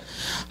சொல்லுகிறாரு.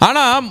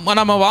 ஆனால்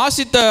நம்ம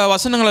வாசித்த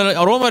வசனங்கள்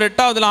ரோமர்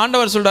 8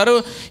 ஆண்டவர் சொல்றாரு,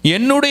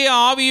 என்னுடைய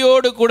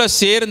ஆவியோடு கூட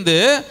சேர்ந்து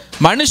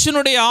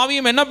மனுஷனுடைய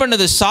ஆவியும் என்ன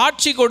பண்ணுது,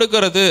 சாட்சி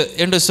கொடுக்கிறது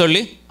என்று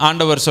சொல்லி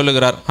ஆண்டவர்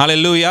சொல்லுகிறார்.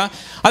 ஹல்லேலூயா.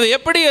 அது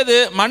எப்படி, அது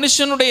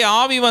மனுஷனுடைய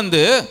ஆவி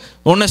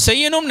ஒன்று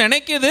செய்யணும்னு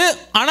நினைக்குது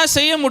ஆனால்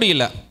செய்ய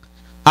முடியல.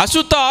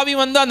 அசுத்த ஆவி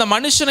அந்த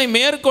மனுஷனை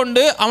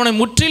மேற்கொண்டு அவனை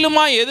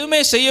முற்றிலுமா எதுவுமே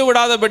செய்ய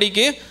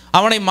விடாதபடிக்கு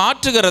அவனை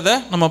மாற்றுகிறத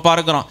நம்ம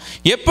பார்க்கிறோம்.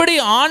 எப்படி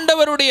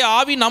ஆண்டவருடைய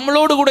ஆவி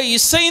நம்மளோடு கூட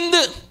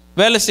இசைந்து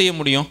வேலை செய்ய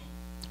முடியும்?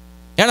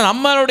 ஏன்னா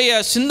நம்மளுடைய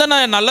சிந்தனை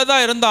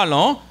நல்லதாக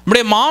இருந்தாலும்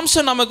நம்முடைய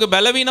மாம்சம் நமக்கு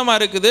பலவீனமாக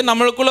இருக்குது,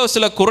 நம்மளுக்குள்ள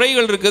சில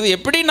குறைகள் இருக்குது.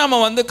 எப்படி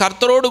நம்ம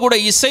கர்த்தரோடு கூட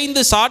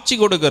இசைந்து சாட்சி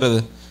கொடுக்கிறது,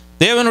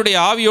 தேவனுடைய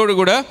ஆவியோடு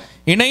கூட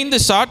இணைந்து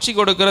சாட்சி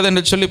கொடுக்கிறது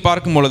என்று சொல்லி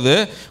பார்க்கும் பொழுது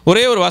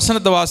ஒரே ஒரு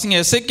வசனத்தை வாசிங்க.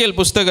 எசேக்கியேல்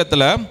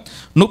புஸ்தகத்தில்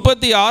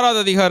 36வது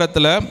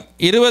அதிகாரத்தில்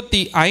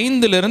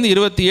 25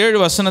 27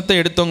 வசனத்தை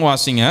எடுத்தவங்க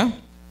வாசிங்க.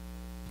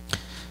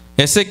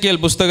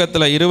 எசேக்கியேல்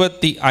புஸ்தகத்தில்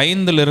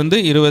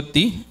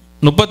 25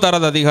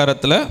 36வது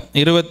அதிகாரத்தில்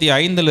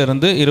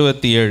 25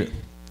 27.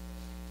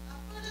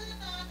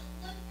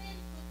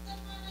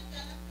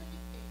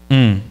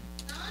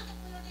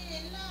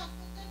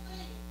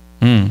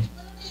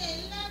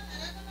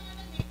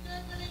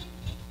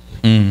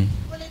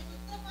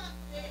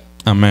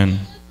 ஆமென்.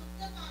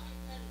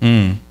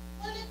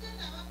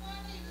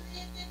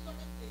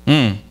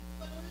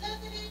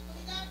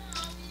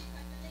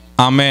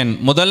 ஆமென்.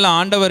 முதல்ல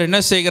ஆண்டவர் என்ன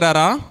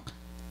செய்கிறாரா,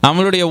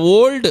 நம்மளுடைய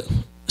ஓல்டு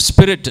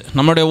ஸ்பிரிட்,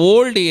 நம்மளுடைய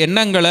ஓல்டு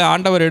எண்ணங்களை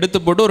ஆண்டவர் எடுத்து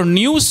போட்டு ஒரு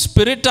நியூ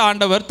ஸ்பிரிட்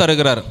ஆண்டவர்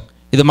தருகிறார்.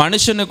 இது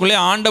மனுஷனுக்குள்ளே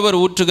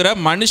ஆண்டவர் ஊற்றுகிற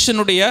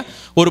மனுஷனுடைய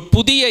ஒரு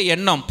புதிய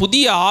எண்ணம்,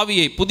 புதிய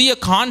ஆவியை, புதிய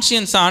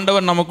கான்சியன்ஸ்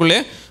ஆண்டவர் நமக்குள்ளே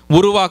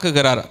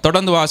உருவாக்குகிறார்.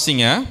 தொடர்ந்து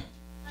வாசிங்க.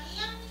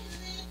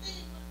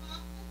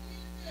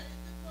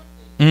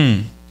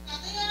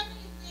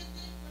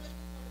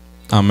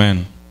 ஆமென்.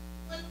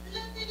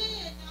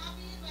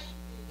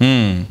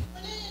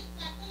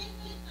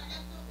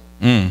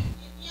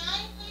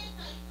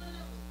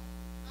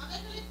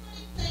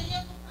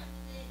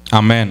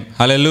 ஆமென்.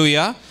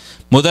 ஹல்லேலூயா.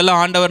 முதல்ல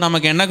ஆண்டவர்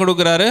நமக்கு என்ன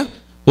கொடுக்கிறாரு,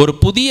 ஒரு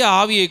புதிய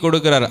ஆவியை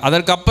கொடுக்கிறார்.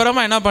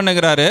 அதற்கப்புறமா என்ன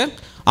பண்ணுகிறாரு,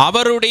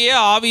 அவருடைய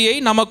ஆவியை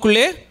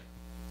நமக்குள்ளே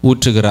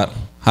ஊற்றுகிறார்.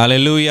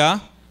 ஹல்லேலூயா.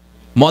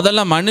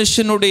 முதல்ல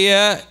மனுஷனுடைய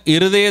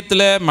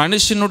இருதயத்தில்,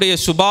 மனுஷனுடைய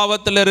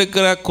சுபாவத்தில்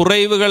இருக்கிற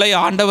குறைவுகளை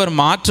ஆண்டவர்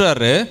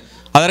மாற்றுறாரு.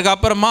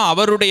 அதற்கப்புறமா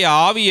அவருடைய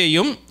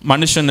ஆவியையும்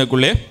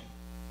மனுஷனுக்குள்ளே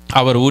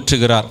அவர்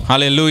ஊற்றுகிறார்.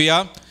 ஹல்லேலூயா.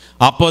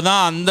 அப்போ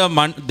தான் அந்த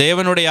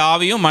தேவனுடைய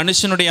ஆவியும்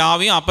மனுஷனுடைய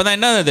ஆவியும் அப்போ தான்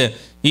என்னது,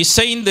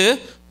 இசைந்து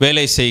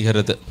வேலை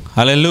செய்கிறது.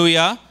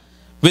 ஹல்லேலூயா.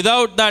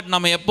 விதவுட் தட்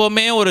நம்ம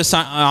எப்போவுமே ஒரு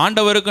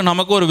ஆண்டவருக்கு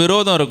நமக்கு ஒரு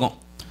விரோதம் இருக்கும்.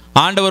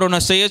 ஆண்டவர் ஒன்று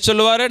செய்ய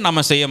சொல்லுவார்,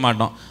 நம்ம செய்ய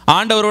மாட்டோம்.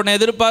 ஆண்டவர் ஒன்று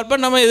எதிர்பார்ப்ப,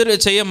 நம்ம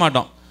செய்ய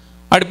மாட்டோம்.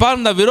 அப்படி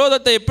பாருங்க, இந்த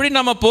விரோதத்தை எப்படி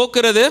நம்ம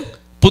போக்குறது,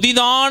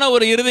 புதிதான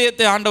ஒரு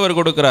இருதயத்தை ஆண்டவர்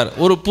கொடுக்கிறார்,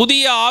 ஒரு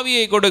புதிய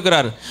ஆவியை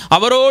கொடுக்கிறார்.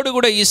 அவரோடு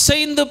கூட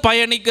இசைந்து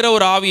பயணிக்கிற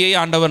ஒரு ஆவியை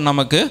ஆண்டவர்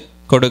நமக்கு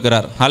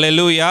கொடுக்கிறார்.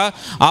 ஹல்லேலூயா.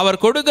 அவர்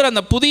கொடுக்கிற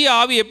அந்த புதிய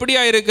ஆவி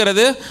எப்படியா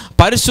இருக்கிறது,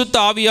 பரிசுத்த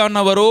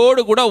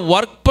ஆவியானவரோடு கூட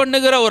ஒர்க்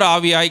பண்ணுகிற ஒரு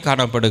ஆவியாய்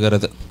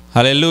காணப்படுகிறது.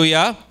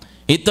 ஹல்லேலூயா.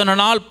 இத்தனை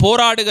நாள்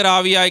போராடுகிற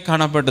ஆவியாய்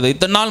காணப்பட்டது,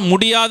 இத்தனை நாள்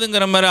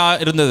முடியாதுங்கிற மாதிரி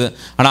இருந்தது.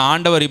 ஆனால்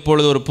ஆண்டவர்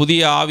இப்பொழுது ஒரு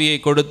புதிய ஆவியை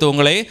கொடுத்து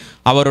உங்களை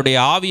அவருடைய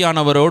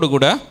ஆவியானவரோடு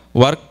கூட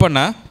ஒர்க் பண்ண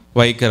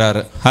வைக்கிறார்.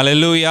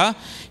 ஹல்லேலூயா.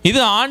 இது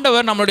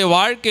ஆண்டவர் நம்மளுடைய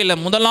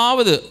வாழ்க்கையில்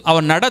முதலாவது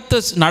அவர்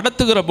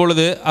நடத்துகிற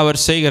பொழுது அவர்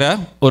செய்கிற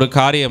ஒரு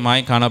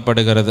காரியமாய்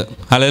காணப்படுகிறது.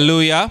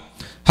 ஹல்லேலூயா.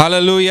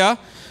 ஹல்லேலூயா.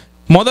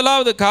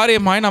 முதலாவது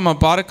காரியமாய் நம்ம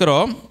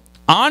பார்க்கிறோம்,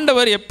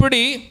 ஆண்டவர்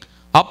எப்படி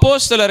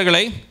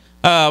அப்போஸ்தலர்களை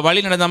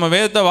வழி நடந்த, நம்ம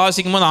வேதத்தை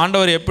வாசிக்கும் போது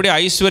ஆண்டவர் எப்படி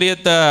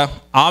ஐஸ்வர்யத்தை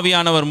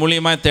ஆவியானவர்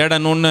மூலியமாக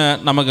தேடணும்னு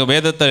நமக்கு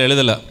வேதத்தை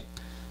எழுதலை.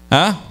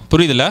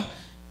 புரியுதில்ல?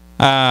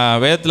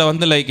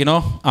 வேதத்தில் லைக்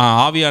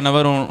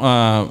ஆவியானவர்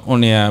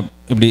உன்னைய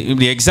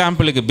இப்படி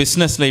எக்ஸாம்பிளுக்கு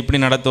பிஸ்னஸில் இப்படி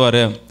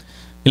நடத்துவார்,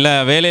 இல்லை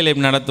வேலையில்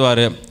இப்படி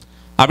நடத்துவார்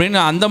அப்படின்னு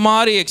அந்த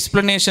மாதிரி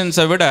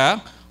எக்ஸ்ப்ளனேஷன்ஸை விட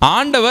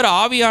ஆண்டவர்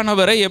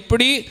ஆவியானவரை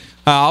எப்படி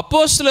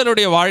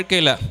அப்போஸ்தலருடைய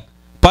வாழ்க்கையில்,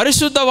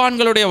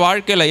 பரிசுத்தவான்களுடைய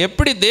வாழ்க்கையில்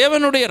எப்படி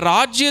தேவனுடைய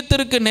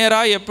ராஜ்யத்திற்கு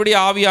நேராக எப்படி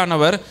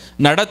ஆவியானவர்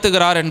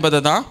நடத்துகிறார்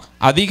என்பதை தான்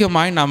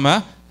அதிகமாய் நம்ம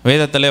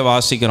வேதத்திலே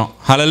வாசிக்கிறோம்.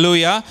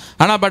 ஹல்லேலூயா.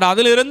 ஆனால்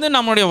அதிலிருந்து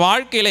நம்முடைய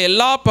வாழ்க்கையில்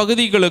எல்லா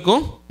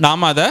பகுதிகளுக்கும்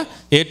நாம் அதை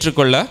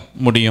ஏற்றுக்கொள்ள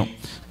முடியும்.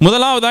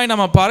 முதலாவதாய்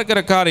நம்ம பார்க்கிற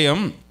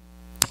காரியம்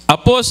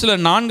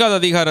அப்போஸ்தலர் 4வது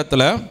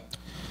அதிகாரத்தில்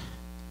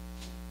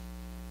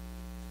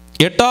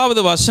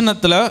 8வது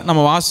வசனத்தில்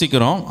நம்ம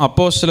வாசிக்கிறோம்.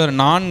 அப்போஸ்தலர்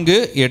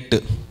 4:8.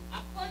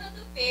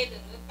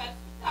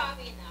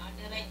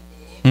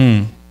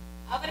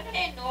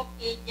 அவர்களை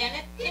நோக்கி,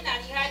 ஜனத்தின்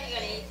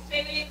அதிகாரிகளே,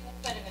 இஸ்ரவேலின்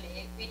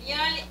மூப்பர்களே,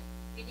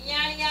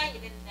 விஞ்ஞானியாய்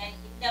இருந்த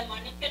இந்த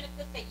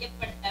மனுஷனுக்கு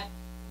செய்யப்பட்ட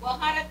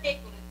உபகாரத்தை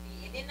குறித்து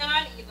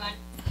எதனால் இவன்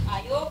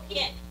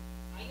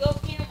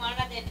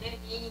அயோக்கியமானதென்று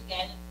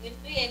நீங்கள்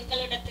இன்று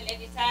எங்களிடத்தில்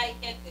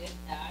விசாரிக்க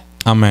கேட்டார்.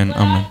 ஆமென்.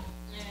 ஆமென்.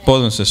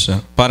 போதும்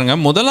சிஸ்டர். பாருங்க,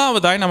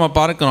 முதலாவதாய் நம்ம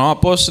பார்க்கிறோம்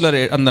அப்போஸ்தலர்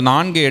அந்த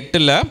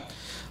 4:8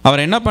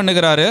 அவர் என்ன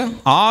பண்ணுகிறாரு,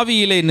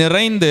 ஆவியிலே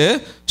நிறைந்து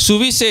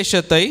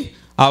சுவிசேஷத்தை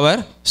அவர்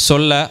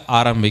சொல்ல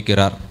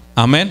ஆரம்பிக்கிறார்.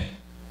 ஆமென்.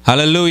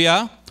 ஹல்லேலூயா.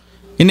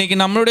 இன்னைக்கு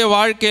நம்மளுடைய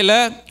வாழ்க்கையில்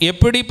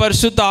எப்படி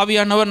பரிசுத்த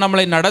ஆவியானவர்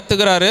நம்மளை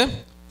நடத்துகிறாரு,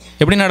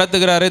 எப்படி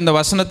நடத்துகிறாரு, இந்த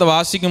வசனத்தை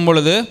வாசிக்கும்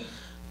பொழுது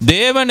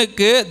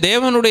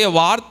தேவனுடைய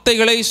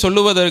வார்த்தைகளை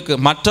சொல்லுவதற்கு,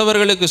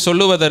 மற்றவர்களுக்கு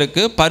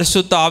சொல்லுவதற்கு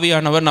பரிசுத்த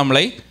ஆவியானவர்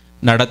நம்மளை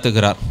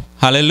நடத்துகிறார்.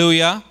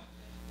 ஹல்லேலூயா.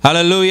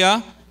 ஹல்லேலூயா.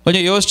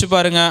 கொஞ்சம் யோசிச்சு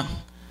பாருங்க,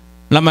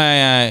 நம்ம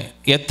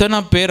எத்தனை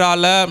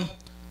பேரால்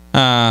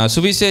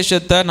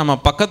சுவிசேஷத்தை நம்ம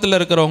பக்கத்தில்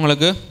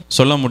இருக்கிறவங்களுக்கு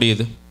சொல்ல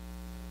முடியுது.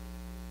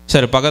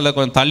 சரி, பக்கத்தில்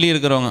கொஞ்சம் தள்ளி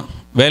இருக்கிறவங்க,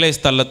 வேலை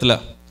ஸ்தலத்தில்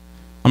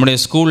நம்முடைய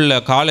ஸ்கூலில்,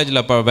 காலேஜில்,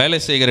 இப்போ வேலை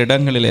செய்கிற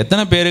இடங்களில்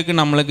எத்தனை பேருக்கு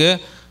நம்மளுக்கு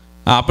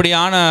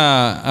அப்படியான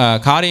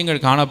காரியங்கள்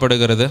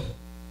காணப்படுகிறது?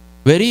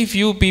 வெரி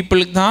ஃபியூ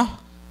பீப்புளுக்கு தான்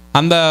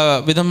அந்த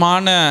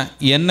விதமான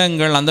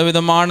எண்ணங்கள், அந்த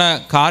விதமான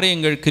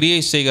காரியங்கள்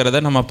கிரியேட்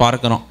செய்கிறத நம்ம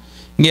பார்க்குறோம்.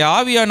 இங்கே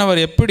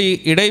ஆவியானவர் எப்படி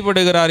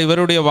இடைபடுகிறார்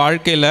இவருடைய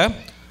வாழ்க்கையில்?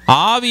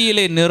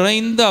 ஆவியிலே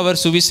நிறைந்து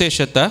அவர்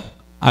சுவிசேஷத்தை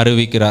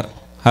அறிவிக்கிறார்.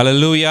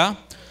 ஹல்லேலூயா.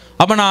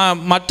 அப்போ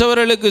நான்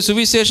மற்றவர்களுக்கு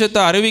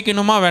சுவிசேஷத்தை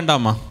அறிவிக்கணுமா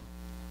வேண்டாமா?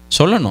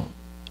 சொல்லணும்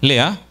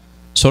இல்லையா?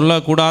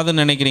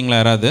 சொல்லக்கூடாதுன்னு நினைக்கிறீங்களா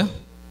யாராவது?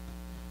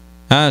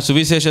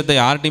 சுவிசேஷத்தை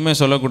யார்கிட்டையுமே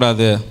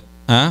சொல்லக்கூடாது,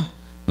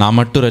 நான்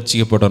மட்டும்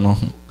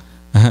ரட்சிக்கப்படணும்,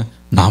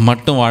 நான்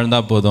மட்டும்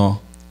வாழ்ந்தால் போதும்,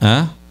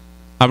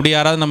 அப்படி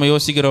யாராவது நம்ம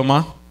யோசிக்கிறோமா?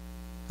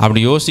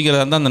 அப்படி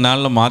யோசிக்கிறதா இருந்தால் அந்த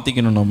நாளில்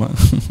மாற்றிக்கணும் நம்ம.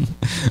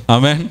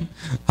 ஆமென்.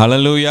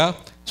 ஹல்லேலூயா.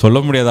 சொல்ல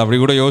முடியாது, அப்படி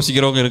கூட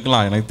யோசிக்கிறவங்க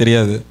இருக்கலாம், எனக்கு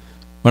தெரியாது.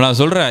 நான்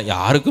சொல்கிறேன்,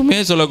 யாருக்குமே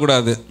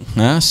சொல்லக்கூடாது,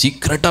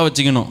 சீக்ரெட்டாக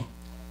வச்சுக்கணும்.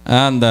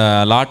 அந்த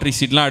லாட்ரி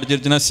சீட்லாம்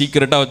அடிச்சிருச்சுன்னா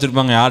சீக்ரெட்டாக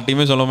வச்சுருப்பாங்க,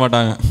 யார்கிட்டையுமே சொல்ல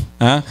மாட்டாங்க.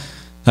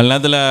 சில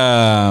நேரத்தில்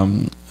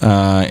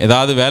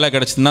ஏதாவது வேலை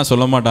கிடச்சிதுன்னா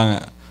சொல்ல மாட்டாங்க,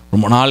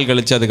 ரொம்ப நாள்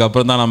கழித்து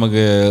அதுக்கப்புறம் தான்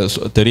நமக்கு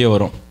தெரிய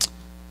வரும்.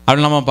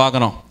 அப்படி நம்ம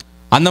பார்க்குறோம்.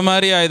 அந்த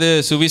மாதிரி இது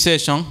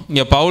சுவிசேஷம்.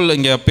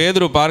 இங்கே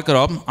பேதுரு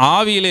பார்க்குறோம்,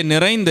 ஆவியிலே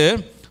நிறைந்து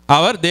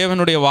அவர்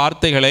தேவனுடைய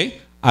வார்த்தைகளை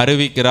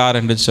அறிவிக்கிறார்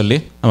என்று சொல்லி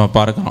நம்ம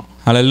பார்க்குறோம்.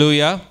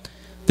 ஹல்லேலூயா.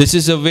 This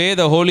is the way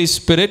the Holy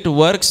Spirit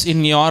works in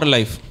your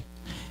life.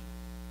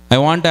 I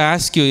want to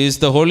ask you, is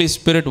the Holy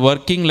Spirit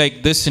working like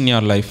this in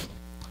your life?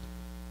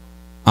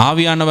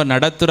 ஆவியானவர்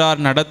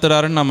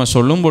நடத்துகிறாருன்னு நம்ம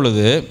சொல்லும்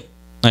பொழுது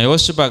நான்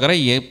யோசிச்சு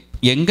பார்க்குறேன்,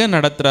 எங்கே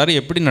நடத்துகிறாரு,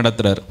 எப்படி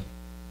நடத்துகிறாரு?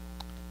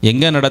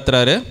 எங்கே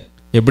நடத்துகிறாரு,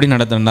 எப்படி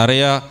நடத்துகிறார்?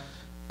 நிறையா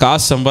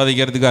காசு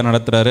சம்பாதிக்கிறதுக்காக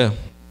நடத்துகிறாரு?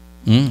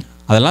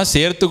 அதெல்லாம்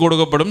சேர்த்து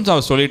கொடுக்கப்படும்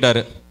அவர்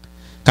சொல்லிட்டாரு.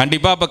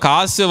 கண்டிப்பாக அப்போ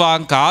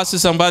காசு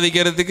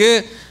சம்பாதிக்கிறதுக்கு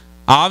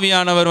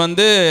ஆவியானவர்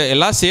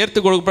எல்லாம் சேர்த்து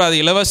கொடுக்கப்படும்.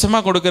 அது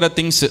இலவசமாக கொடுக்குற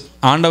திங்ஸ்,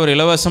 ஆண்டவர்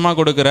இலவசமாக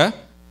கொடுக்குற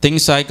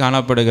திங்ஸாய்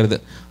காணப்படுகிறது.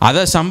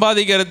 அதை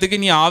சம்பாதிக்கிறதுக்கு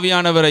நீ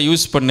ஆவியானவரை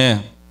யூஸ் பண்ணு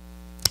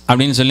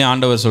அப்படின்னு சொல்லி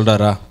ஆண்டவர்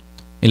சொல்கிறாரா?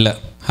 இல்லை.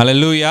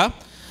 ஹல்லேலூயா.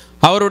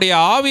 அவருடைய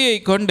ஆவியை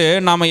கொண்டு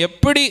நாம்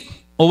எப்படி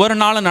ஒவ்வொரு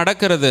நாளும்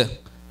நடக்கிறது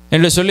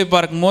என்று சொல்லி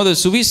பார்க்கும்போது,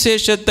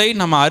 சுவிசேஷத்தை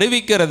நம்ம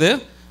அறிவிக்கிறது,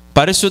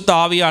 பரிசுத்த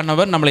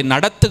ஆவியானவர் நம்மளை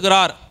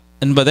நடத்துகிறார்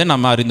என்பதை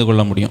நம்ம அறிந்து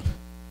கொள்ள முடியும்.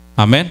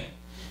 ஆமென்.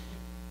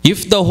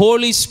 If the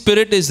Holi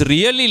spirit is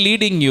really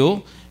leading you,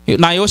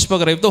 நான் யோசிச்சு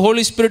பார்க்குறேன், if the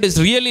Holi spirit is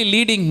really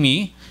leading me,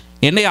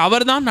 என்னை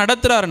அவர் தான்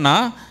நடத்துகிறாருன்னா,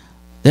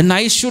 தென்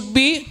I should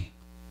be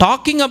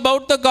talking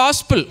about the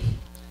gospel.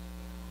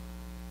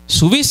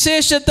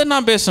 சுவிசேஷத்தை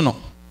நான் பேசணும்.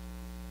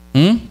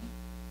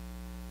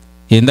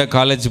 எந்த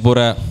காலேஜ் போகிற,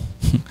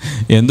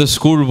 எந்த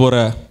ஸ்கூல் போகிற,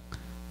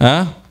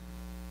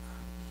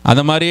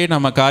 அந்த மாதிரியே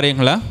நம்ம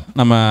காரியங்களை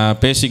நம்ம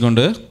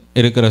பேசிக்கொண்டு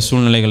இருக்கிற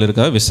சூழ்நிலைகள்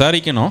இருக்க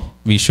விசாரிக்கணும்.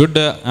 வி ஷுட்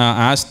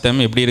ஆஸ்க் தெம்,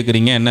 எப்படி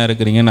இருக்கிறீங்க, என்ன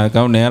இருக்கிறீங்கன்னு.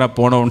 அதுக்காக நேராக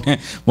போன உடனே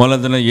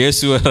முதல்ல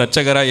இயேசுவை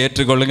ரட்சகராக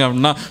ஏற்றுக்கொள்ளுங்க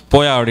அப்படின்னா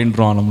போயா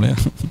அப்படின்றோம் நம்மளே.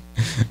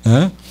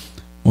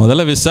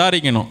 முதல்ல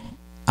விசாரிக்கணும்.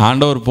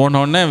 ஆண்டவர் போன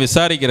உடனே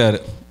விசாரிக்கிறாரு,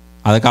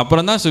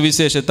 அதுக்கப்புறம் தான்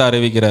சுவிசேஷத்தை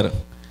அறிவிக்கிறாரு.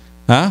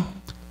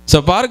 ஸோ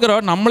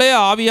பார்க்குறோம், நம்மளே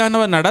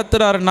ஆவியானவர்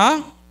நடத்துகிறாருன்னா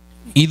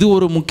இது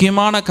ஒரு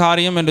முக்கியமான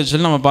காரியம் என்று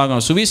சொல்லி நம்ம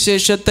பார்க்கணும்.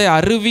 சுவிசேஷத்தை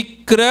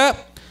அறிவிக்கிற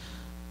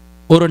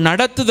ஒரு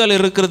நடத்துதல்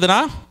இருக்கிறதுனா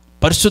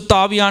பரிசுத்த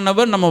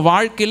ஆவியானவர் நம்ம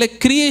வாழ்க்கையில்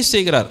கிரியை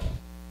செய்கிறார்.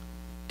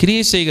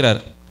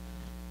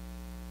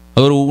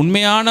 ஒரு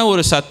உண்மையான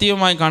ஒரு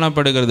சத்தியமாய்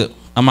காணப்படுகிறது.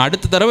 நம்ம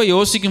அடுத்த தடவை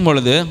யோசிக்கும்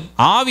பொழுது,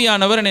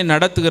 ஆவியானவர் என்னை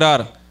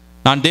நடத்துகிறார்,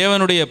 நான்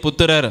தேவனுடைய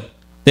புத்திரர்,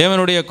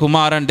 தேவனுடைய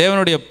குமாரன்,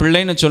 தேவனுடைய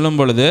பிள்ளைன்னு சொல்லும்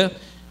பொழுது,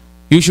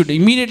 யூ ஷுட்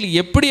இம்மீடியட்லி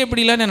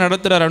எப்படிலாம் என்னை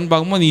நடத்துகிறாருன்னு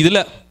பார்க்கும்போது,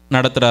 இதில்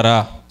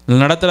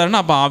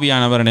நடத்துகிறாருன்னா அப்போ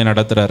ஆவியானவர் என்னை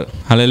நடத்துகிறாரு.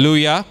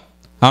 ஹல்லேலூயா.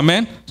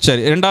 ஆமென்.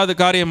 சரி, இரண்டாவது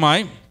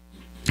காரியமாய்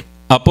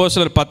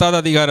அப்போஸ்தலர் 10வது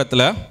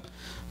அதிகாரத்தில்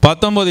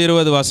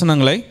 19-20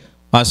 வசனங்களை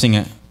வாசிங்க.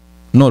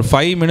 இன்னொரு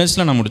 5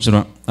 மினிட்ஸில் நான்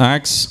முடிச்சிடுவேன்.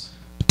 Acts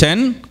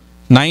 10,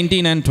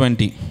 19 and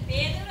 20.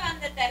 பேதுரு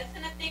அந்த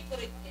தரிசனத்தை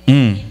குறித்து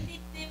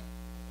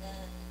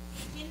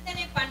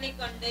சிந்தனை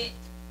பண்ணிக்கொண்டு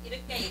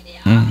இருக்கையிலே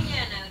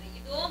ஆவியானவர்,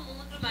 இதோ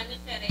 3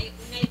 மனுஷரை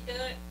உன்னை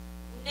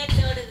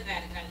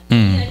தேடுகிறார்கள்,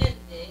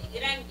 எழுந்து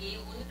இறங்கி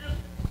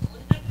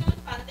ஒன்றுக்கும்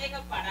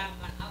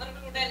சந்தேகப்படாமல்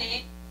அவர்களுடனே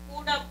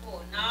கூட போ,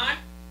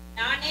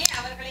 நானே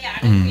அவர்களை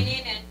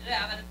அனுப்பினேன் என்று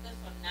அவருக்கு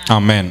சொன்னார்.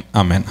 ஆமென்.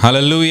 ஆமென்.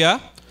 ஹல்லேலூயா.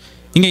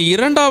 இங்கே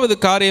இரண்டாவது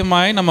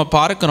காரியமாய் நம்ம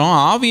பார்க்கிறோம்,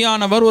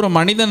 ஆவியானவர் ஒரு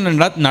மனிதன்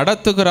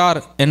நடத்துகிறார்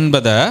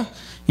என்பதை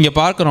இங்கே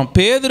பார்க்கிறோம்.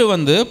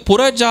 பேதுரு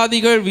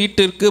புறஜாதிகள்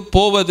வீட்டிற்கு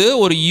போவது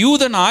ஒரு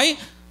யூதனாய்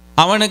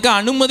அவனுக்கு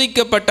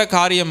அனுமதிக்கப்பட்ட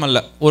காரியம் அல்ல.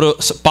 ஒரு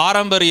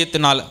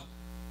பாரம்பரியத்தினால,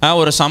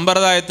 ஒரு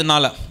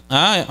சம்பிரதாயத்தினால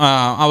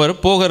அவர்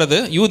போகிறது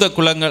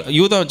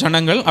யூத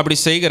ஜனங்கள் அப்படி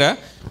செய்கிற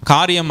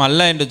காரியம்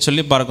அல்ல என்று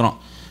சொல்லி பார்க்கிறோம்.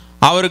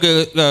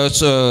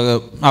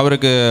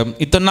 அவருக்கு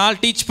இத்தனை நாள்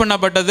டீச்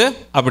பண்ணப்பட்டது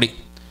அப்படி,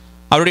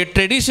 அவருடைய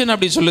ட்ரெடிஷன்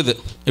அப்படி சொல்லுது,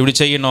 இப்படி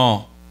செய்யணும்,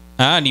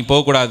 நீ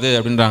போகக்கூடாது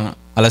அப்படின்றாங்க.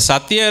 அதில்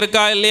சத்தியம்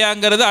இருக்கா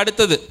இல்லையாங்கிறது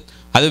அடுத்தது,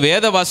 அது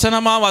வேத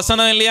வசனம்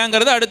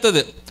இல்லையாங்கிறது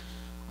அடுத்தது.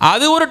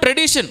 அது ஒரு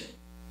ட்ரெடிஷன்,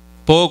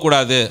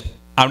 போகக்கூடாது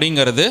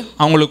அப்படிங்கிறது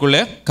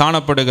அவங்களுக்குள்ளே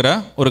காணப்படுகிற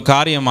ஒரு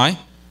காரியமாய்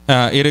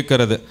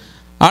இருக்கிறது.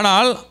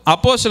 ஆனால்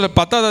அப்போஸ்தலர்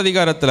 10வது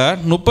அதிகாரத்தில்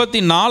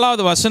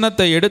 34வது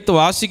வசனத்தை எடுத்து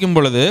வாசிக்கும்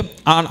பொழுது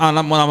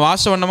நம்ம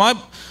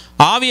வாசவண்ணமாக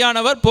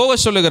ஆவியானவர் போக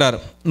சொல்லுகிறார்.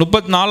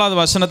 34வது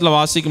வசனத்தில்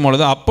வாசிக்கும்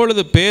பொழுது,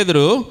 அப்பொழுது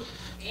பேதுரு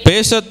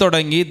பேசத்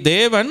தொடங்கி,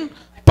 தேவன்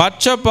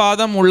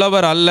பட்சபாதம்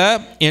உள்ளவர் அல்ல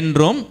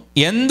என்றும்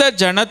எந்த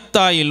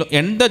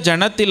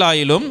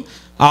ஜனத்திலாயிலும்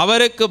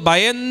அவருக்கு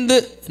பயந்து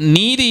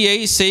நீதியை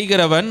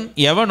செய்கிறவன்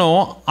எவனோ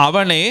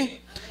அவனே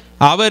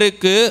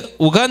அவருக்கு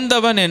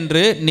உகந்தவன்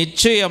என்று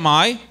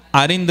நிச்சயமாய்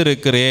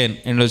அறிந்திருக்கிறேன்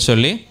என்று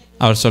சொல்லி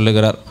அவர்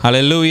சொல்லுகிறார்.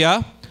 ஹல்லேலூயா.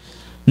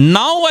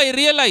 Now I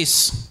realize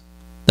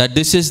that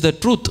this is the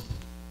truth.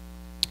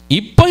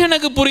 இப்போ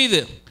எனக்கு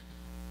புரியுது.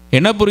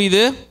 என்ன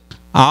புரியுது?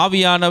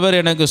 ஆவியானவர்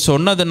எனக்கு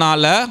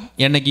சொன்னதுனால,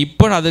 எனக்கு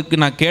இப்போ அதுக்கு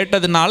நான்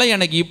கேட்டதுனால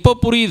எனக்கு இப்போ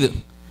புரியுது.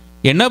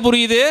 என்ன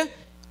புரியுது?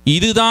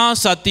 இதுதான்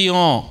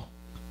சத்தியம்,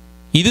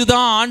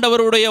 இதுதான்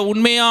ஆண்டவருடைய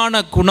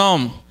உண்மையான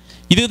குணம்,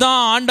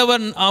 இதுதான்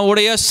ஆண்டவர்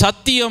உடைய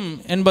சத்தியம்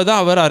என்பதை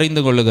அவர்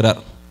அறிந்து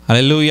கொள்ளுகிறார்.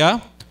 ஹல்லேலூயா.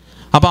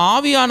 அப்போ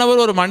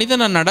ஆவியானவர் ஒரு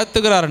மனிதனை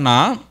நடத்துகிறார்னா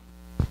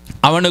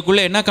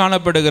அவனுக்குள்ளே என்ன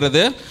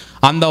காணப்படுகிறது?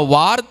 அந்த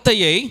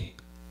வார்த்தையை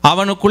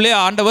அவனுக்குள்ளே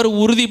ஆண்டவர்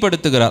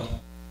உறுதிப்படுத்துகிறார்.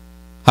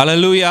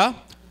 ஹல்லேலூயா.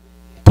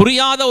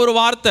 புரியாத ஒரு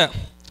வார்த்தை,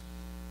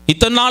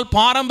 இத்தனை நாள்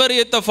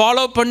பாரம்பரியத்தை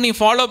ஃபாலோ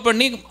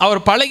பண்ணி அவர்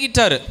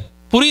பழகிட்டார்.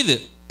 புரியுது,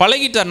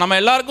 பழகிட்டார். நம்ம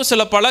எல்லாருக்கும்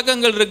சில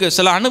பழக்கங்கள் இருக்குது,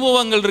 சில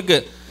அனுபவங்கள்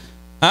இருக்குது.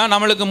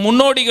 நம்மளுக்கு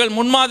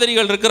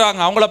முன்மாதிரிகள் இருக்கிறாங்க,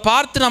 அவங்கள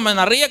பார்த்து நம்ம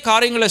நிறைய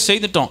காரியங்களை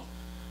செய்துட்டோம்.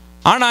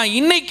 ஆனால்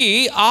இன்னைக்கு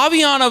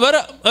ஆவியானவர்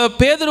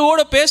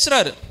பேதுருவோடு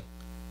பேசுகிறாரு.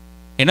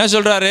 என்ன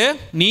சொல்கிறாரு?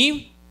 நீ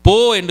போ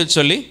என்று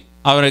சொல்லி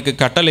அவருக்கு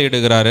கட்டளை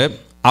இடுகிறாரு.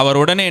 அவர்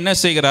உடனே என்ன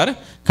செய்கிறார்?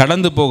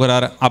 கடந்து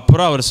போகிறார்.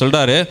 அப்புறம் அவர்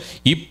சொல்கிறாரு,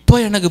 இப்போ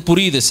எனக்கு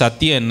புரியுது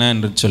சத்தியம் என்ன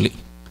என்று சொல்லி,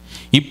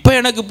 இப்போ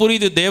எனக்கு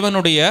புரியுது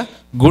தேவனுடைய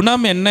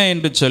குணம் என்ன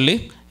என்று சொல்லி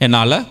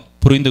என்னால்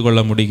புரிந்து கொள்ள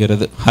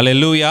முடிகிறது.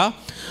 ஹல்லேலூயா.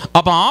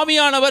 அப்போ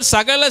ஆவியானவர்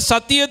சகல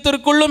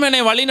சத்தியத்திற்குள்ளும்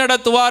என்னை வழி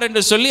நடத்துவார்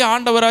என்று சொல்லி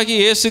ஆண்டவராகிய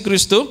இயேசு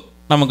கிறிஸ்து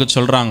நமக்கு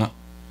சொல்கிறாங்க.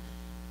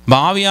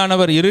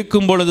 ஆவியானவர்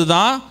இருக்கும் பொழுது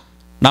தான்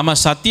நம்ம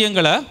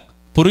சத்தியங்களை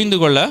புரிந்து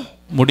கொள்ள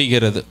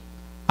முடிகிறது.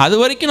 அது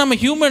வரைக்கும் நம்ம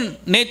ஹியூமன்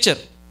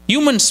நேச்சர்,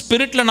 ஹியூமன்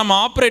ஸ்பிரிட்டில் நம்ம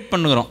ஆப்ரேட்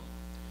பண்ணுகிறோம்.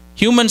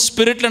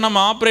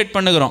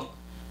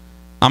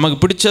 நமக்கு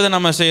பிடிச்சதை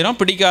நம்ம செய்கிறோம்,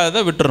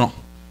 பிடிக்காததை விட்டுறோம்.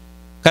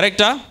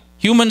 கரெக்டாக?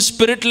 ஹியூமன்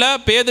ஸ்பிரிட்டில்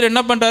பேதுரு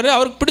என்ன பண்ணுறாரு?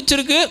 அவருக்கு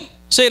பிடிச்சிருக்கு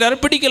செய்கிறாரு,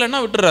 பிடிக்கலைன்னா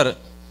விட்டுறாரு.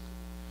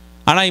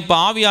 ஆனால் இப்போ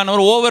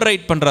ஆவியானவர் ஓவர்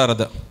ரைட்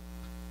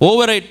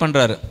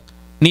பண்ணுறாரு.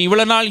 நீ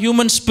இவ்வளோ நாள்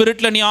ஹியூமன்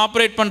ஸ்பிரிட்டில் நீ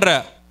ஆப்ரேட் பண்ணுற,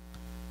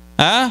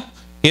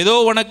 ஏதோ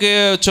உனக்கு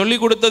சொல்லி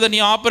கொடுத்ததை நீ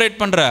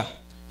ஆப்ரேட் பண்ணுற,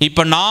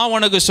 இப்போ நான்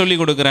உனக்கு சொல்லி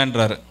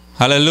கொடுக்குறேன்றாரு.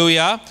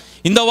 ஹல்லேலூயா.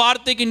 இந்த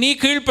வார்த்தைக்கு நீ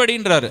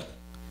கீழ்ப்படின்றாரு.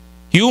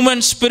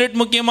 ஹியூமன் ஸ்பிரிட்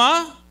முக்கியமா,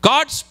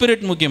 காட்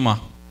ஸ்பிரிட் முக்கியமா?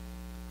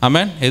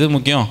 ஆமென். எது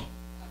முக்கியம்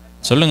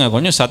சொல்லுங்க,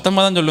 கொஞ்சம்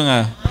சத்தமாக தான் சொல்லுங்க.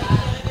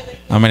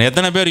 ஆமென்.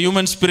 எத்தனை பேர்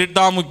ஹியூமன் ஸ்பிரிட்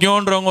தான்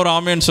முக்கியன்றவங்க ஒரு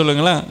ஆமேன்னு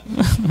சொல்லுங்களேன்.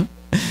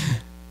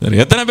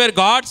 எத்தனை பேர்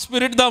காட்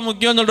ஸ்பிரிட் தான்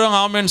முக்கியம் சொல்றவங்க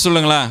ஆமேன்னு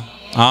சொல்லுங்களேன்.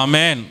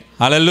 ஆமேன்.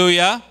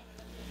 ஹல்லேலூயா.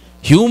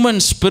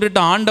 ஹியூமன் ஸ்பிரிட்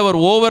ஆண்டவர்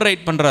ஓவர்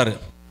ரைட் பண்ணுறாரு.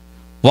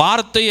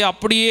 வார்த்தையை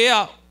அப்படியே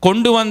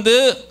கொண்டு வந்து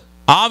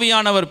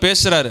ஆவியானவர்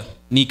பேசுகிறாரு,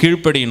 நீ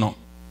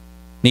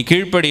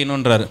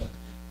கீழ்ப்படியணுன்றாரு.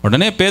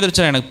 உடனே பேதுரு,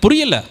 எனக்கு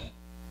புரியல,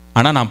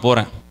 ஆனால் நான்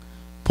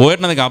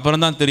போயிட்டதுக்கு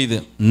அப்புறம் தான் தெரியுது.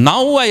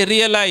 நவ் ஐ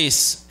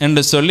ரியலைஸ்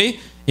என்று சொல்லி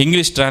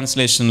இங்கிலீஷ்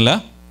டிரான்ஸ்லேஷனில்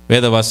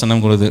வேத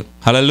வசனம் கொடுது.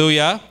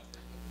 ஹல்லேலூயா.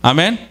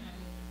 ஆமென்.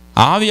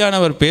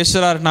 ஆவியானவர்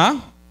பேசுகிறாருன்னா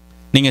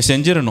நீங்கள்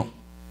செஞ்சிடணும்.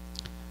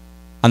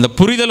 அந்த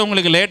புரிதல்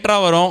உங்களுக்கு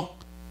லேட்டராக வரும்,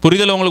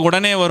 புரிதல் உங்களுக்கு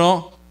உடனே வரும்,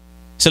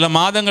 சில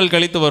மாதங்கள்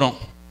கழித்து வரும்.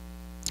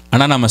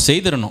 ஆனால் நம்ம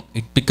செய்திடணும்.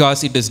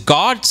 Because it is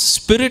God's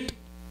spirit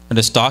that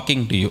is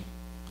talking to you.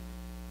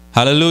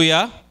 Hallelujah.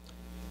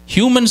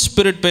 Human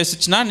spirit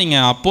பேசிச்சுன்னா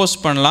நீங்கள் அப்போஸ்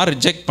பண்ணலாம்,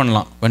 ரிஜெக்ட்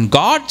பண்ணலாம். when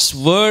God's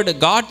word,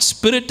 God's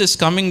spirit is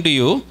coming to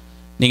you,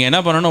 நீங்கள் என்ன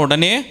பண்ணணும்?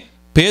 உடனே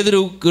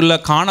பேதுருவுக்குள்ள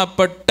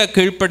காணப்பட்ட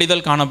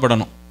கீழ்ப்படிதல்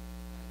காணப்படணும்.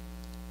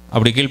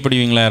 அப்படி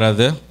கீழ்ப்படிவீங்களா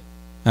யாராவது?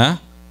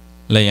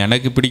 இல்லை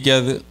எனக்கு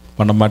பிடிக்காது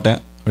பண்ண மாட்டேன்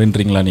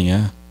அப்படின்றீங்களா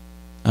நீங்கள்?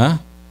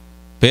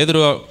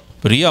 பேதுருவ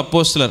பெரிய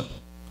அப்போஸ்தலர்,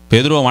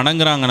 பேதுருவை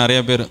வணங்குறாங்க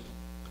நிறைய பேர்,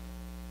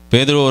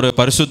 பேதுருவ ஒரு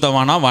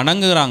பரிசுத்தவானா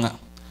வணங்குகிறாங்க.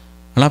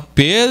 ஆனால்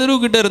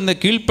பேதுருக்கிட்ட இருந்த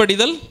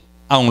கீழ்ப்படிதல்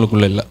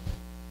அவங்களுக்குள்ள இல்லை.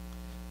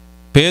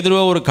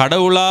 பேதுருவை ஒரு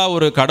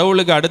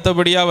கடவுளுக்கு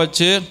அடுத்தபடியாக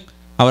வச்சு,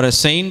 அவரை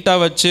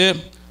செயின்ட்டாக வச்சு,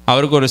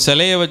 அவருக்கு ஒரு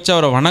சிலையை வச்சு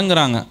அவரை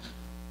வணங்குறாங்க.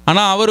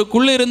 ஆனால்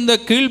அவருக்குள்ளே இருந்த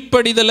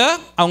கீழ்ப்படிதலை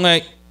அவங்க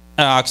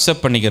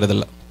அக்செப்ட்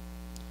பண்ணிக்கிறதில்ல.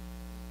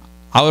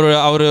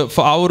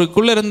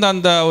 அவருக்குள்ளே இருந்த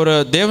அந்த ஒரு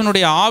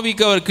தேவனுடைய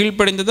ஆவிக்கு அவர்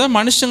கீழ்ப்படிந்ததை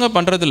மனுஷங்க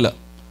பண்ணுறதில்ல.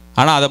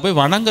 ஆனால் அதை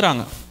போய்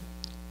வணங்குறாங்க.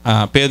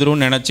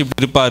 பேதுருன்னு நினச்சி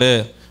இப்படி இருப்பார்,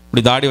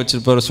 இப்படி தாடி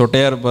வச்சுருப்பார்,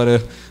 சொட்டையாக இருப்பார்.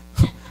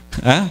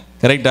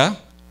 கரெக்டா?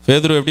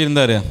 பேதுரு எப்படி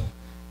இருந்தார்?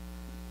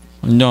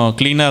 கொஞ்சம்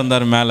க்ளீனாக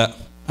இருந்தார். மேலே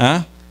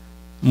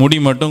முடி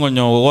மட்டும்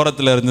கொஞ்சம்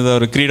ஓரத்தில் இருந்தது,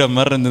 ஒரு கிரீடம்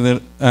மாதிரி இருந்தது.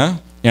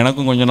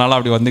 எனக்கும் கொஞ்சம் நாளாக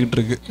அப்படி வந்துக்கிட்டு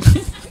இருக்கு.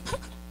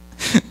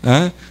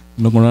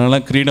 இன்னும் கொஞ்ச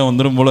நாளாக கிரீடம்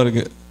வந்துடும் போல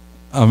இருக்கு.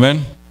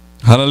 ஆமென்.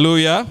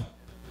 ஹல்லேலூயா.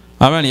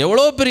 ஆமென்.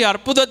 எவ்வளோ பெரிய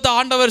அற்புதத்தை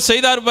ஆண்டவர்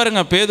செய்தார்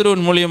பாருங்க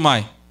பேதுருவின்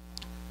மூலியமாய்.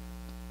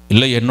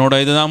 இல்லை என்னோட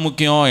இதுதான்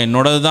முக்கியம்,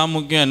 என்னோடது தான்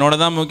முக்கியம், என்னோட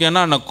தான்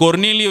முக்கியம்னா நான்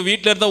கொர்நேலியு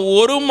வீட்டில் இருந்த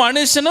ஒரு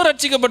மனுஷனும்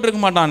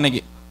ரட்சிக்கப்பட்டிருக்க மாட்டான்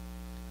அன்னைக்கு.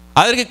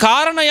 அதற்கு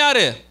காரணம்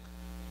யாரு?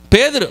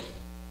 பேதுரு.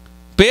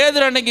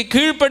 பேதுரு அன்னைக்கு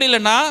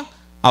கீழ்ப்படியலைன்னா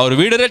அவர்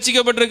வீடு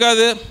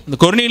ரட்சிக்கப்பட்டிருக்காது, இந்த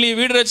கொர்நேலியு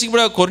வீடு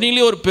ரட்சிக்கப்படாது.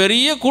 கொர்நேலியு ஒரு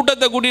பெரிய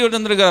கூட்டத்தை கூட்டிகிட்டு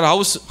வந்திருக்கார்,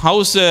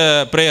 ஹவுஸ்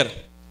ப்ரேயர்,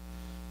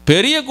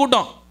 பெரிய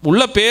கூட்டம்.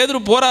 உள்ள பேதுரு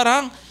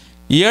போறாராம்,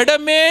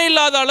 இடமே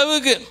இல்லாத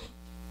அளவுக்கு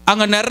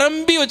அங்கே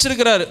நிரம்பி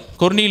வச்சிருக்கிறாரு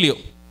கொர்நேலியு.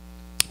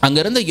 அங்கே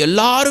இருந்த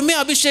எல்லாருமே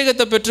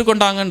அபிஷேகத்தை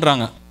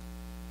பெற்றுக்கொண்டாங்கன்றாங்க.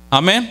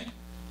 ஆமென்.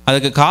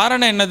 அதுக்கு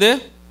காரணம் என்னது?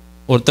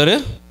 ஒருத்தர்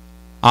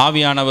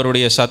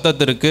ஆவியானவருடைய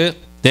சத்தத்திற்கு,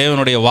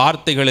 தேவனுடைய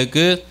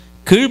வார்த்தைகளுக்கு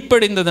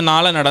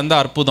கீழ்ப்படிந்ததுனால நடந்த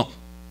அற்புதம்.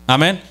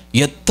 ஆமென்.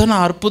 எத்தனை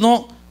அற்புதம்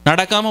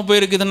நடக்காமல்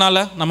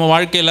போயிருக்குதுனால நம்ம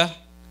வாழ்க்கையில்,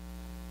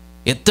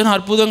 எத்தனை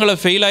அற்புதங்களை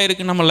ஃபெயில்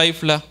ஆகிருக்கு நம்ம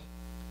லைஃப்பில்.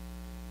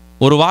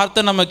 ஒரு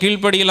வார்த்தை நம்ம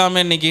கீழ்ப்படியலாமே.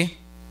 இன்னைக்கு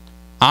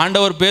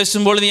ஆண்டவர்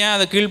பேசும்பொழுது ஏன்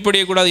அதை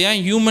கீழ்ப்படியக்கூடாது?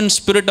 ஏன் ஹியூமன்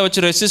ஸ்பிரிட்டை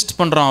வச்சு ரெசிஸ்ட்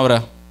பண்ணுறோம் அவரை?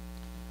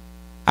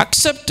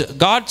 Accept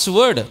God's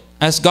word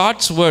as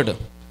God's word.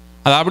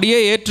 அதை அப்படியே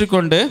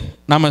ஏற்றுக்கொண்டு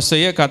நம்ம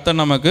செய்ய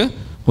கர்த்தர் நமக்கு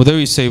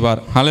உதவி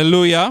செய்வார்.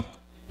 ஹல்லேலூயா.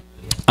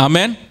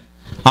 ஆமென்.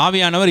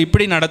 ஆவியானவர்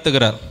இப்படி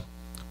நடத்துகிறார்.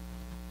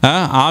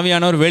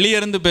 ஆவியானவர் வெளியே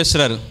இருந்து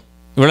பேசுகிறார்.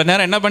 இவ்வளோ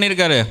நேரம் என்ன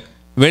பண்ணியிருக்காரு?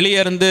 வெளியே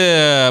இருந்து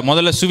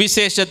முதல்ல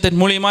சுவிசேஷத்தின்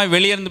மூலியமாக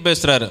வெளியே இருந்து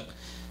பேசுகிறாரு.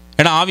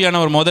 ஏன்னா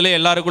ஆவியானவர் முதல்ல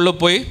எல்லாருக்குள்ளே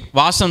போய்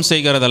வாசம்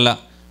செய்கிறதல்ல,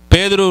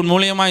 பேதுரு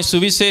மூலியமாய்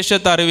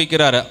சுவிசேஷத்தை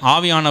அறிவிக்கிறாரு.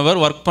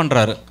 ஆவியானவர் ஒர்க்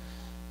பண்ணுறாரு.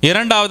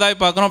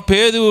 இரண்டாவதாய் பார்க்குறோம்,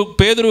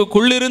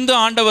 பேதுருக்குள்ளிருந்து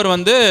ஆண்டவர்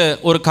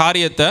ஒரு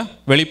காரியத்தை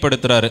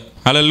வெளிப்படுத்துகிறாரு.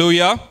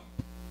 ஹல்லேலூயா.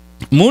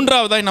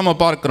 மூன்றாவதாய் நம்ம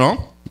பார்க்குறோம்,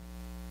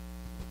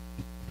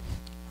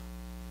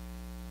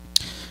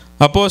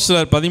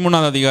 அப்போஸ்தலர்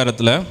 13ஆம்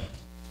அதிகாரத்தில்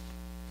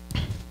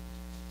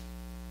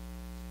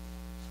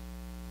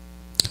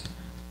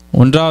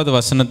 1வது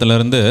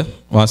வசனத்திலிருந்து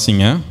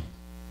வாசிங்க.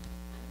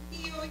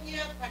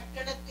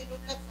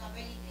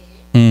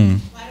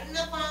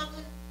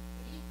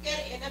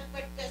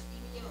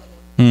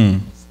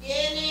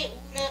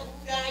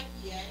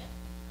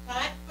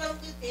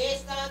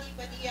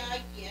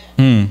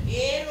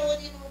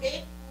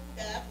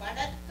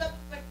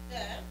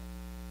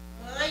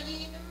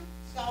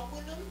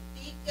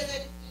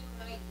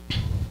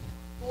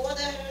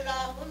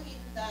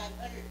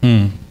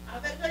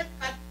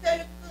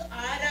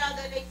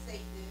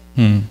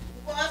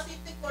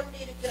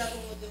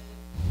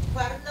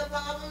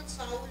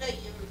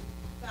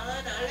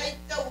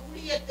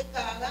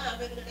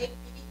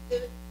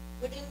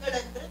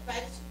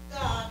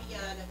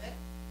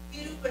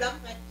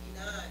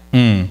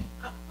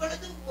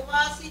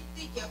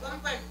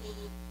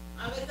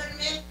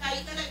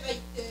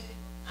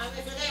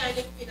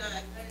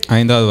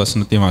 ஐந்தாவது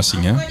வசனத்தையும்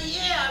வாசிங்க.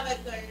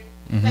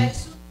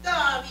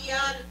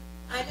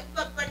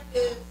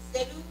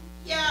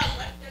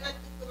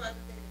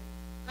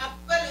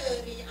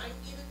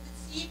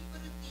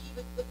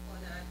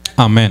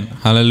 ஆமென்.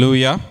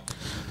 ஹல்லேலூயா.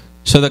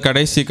 ஸோ இதை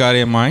கடைசி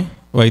காரியமாய்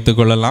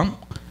வைத்துக்கொள்ளலாம்.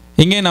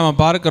 இங்கே நம்ம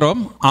பார்க்கிறோம்,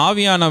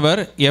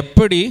 ஆவியானவர்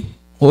எப்படி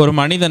ஒரு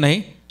மனிதனை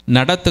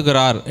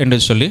நடத்துகிறார் என்று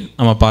சொல்லி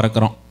நம்ம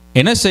பார்க்கிறோம்.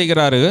 என்ன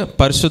செய்கிறாரு?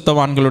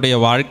 பரிசுத்தவான்களுடைய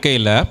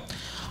வாழ்க்கையில்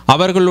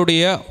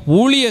அவர்களுடைய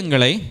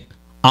ஊழியங்களை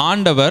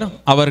ஆண்டவர்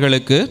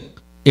அவர்களுக்கு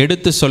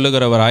எடுத்து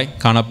சொல்லுகிறவராய்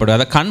காணப்படுகிறார்,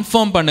 அதை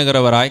கன்ஃபார்ம்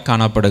பண்ணுகிறவராய்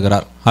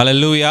காணப்படுகிறார்.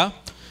 ஹல்லேலூயா.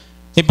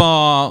 இப்போ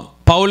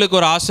பவுலுக்கு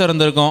ஒரு ஆசை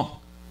இருந்திருக்கும்,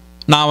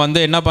 நான்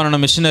என்ன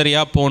பண்ணணும்,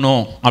 மிஷினரியாக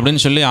போகணும்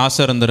அப்படின்னு சொல்லி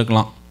ஆசை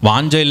இருந்திருக்கலாம்.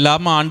 வாஞ்சை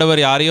இல்லாமல்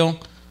ஆண்டவர் யாரையும்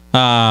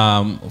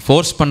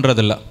ஃபோர்ஸ்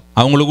பண்ணுறதில்ல.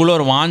 அவங்களுக்குள்ள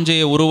ஒரு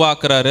வாஞ்சையை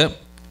உருவாக்குறாரு,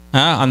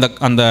 அந்த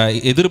அந்த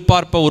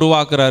எதிர்பார்ப்பை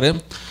உருவாக்குறாரு.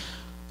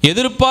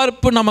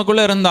 எதிர்பார்ப்பு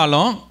நமக்குள்ளே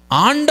இருந்தாலும்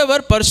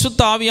ஆண்டவர் பரிசுத்த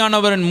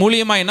ஆவியானவரின்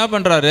மூலியமாக என்ன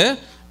பண்ணுறாரு?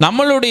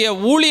 நம்மளுடைய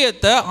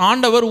ஊழியத்தை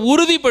ஆண்டவர்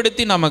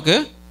உறுதிப்படுத்தி நமக்கு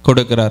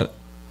கொடுக்கிறார்.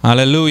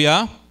 ஹல்லேலூயா.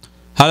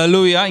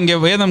 ஹல்லேலூயா. இங்கே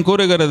வேதம்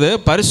கூறுகிறது,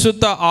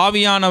 பரிசுத்த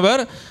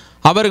ஆவியானவர்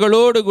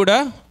அவர்களோடு கூட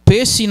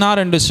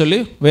பேசினார் என்று சொல்லி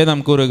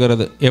வேதம்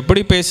கூறுகிறது.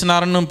 எப்படி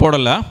பேசினார்னு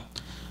போடலை.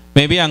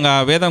 மேபி அங்கே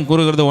வேதம்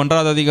கூறுகிறது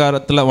 1வது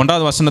அதிகாரத்தில்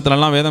 1வது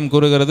வசனத்துலலாம் வேதம்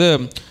கூறுகிறது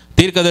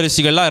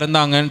தீர்க்கதரிசிகளாக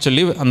இருந்தாங்கன்னு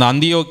சொல்லி, அந்த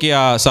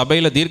அந்தியோக்கியா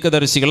சபையில்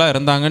தீர்க்கதரிசிகளாக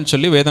இருந்தாங்கன்னு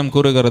சொல்லி வேதம்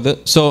கூறுகிறது.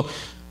 ஸோ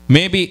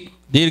மேபி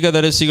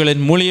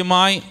தீர்க்கதரிசிகளின்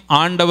மூலியமாய்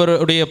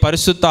ஆண்டவருடைய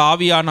பரிசுத்த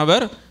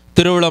ஆவியானவர்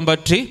திருவிழம்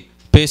பற்றி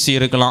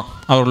பேசியிருக்கலாம்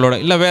அவர்களோட,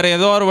 இல்லை வேறு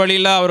ஏதோ ஒரு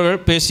வழியில் அவர்கள்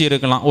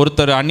பேசியிருக்கலாம்.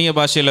 ஒருத்தர் அந்நிய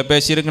பாஷையில்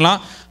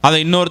பேசியிருக்கலாம், அதை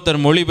இன்னொருத்தர்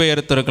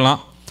மொழிபெயர்த்திருக்கலாம்.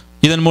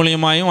 இதன்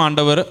மூலியமாயும்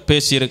ஆண்டவர்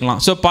பேசியிருக்கலாம்.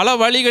 ஸோ பல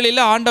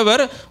வழிகளில்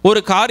ஆண்டவர் ஒரு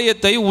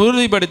காரியத்தை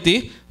உறுதிப்படுத்தி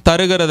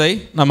தருகிறதை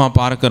நம்ம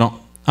பார்க்கிறோம்.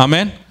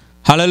 ஆமென்.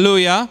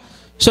 ஹல்லேலூயா.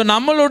 ஸோ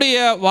நம்மளுடைய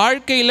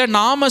வாழ்க்கையில்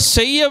நாம்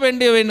செய்ய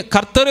வேண்டிய,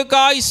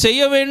 கர்த்தருக்காய்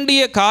செய்ய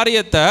வேண்டிய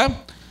காரியத்தை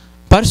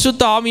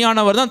பரிசுத்த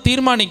ஆவியானவர் தான்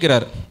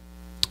தீர்மானிக்கிறார்.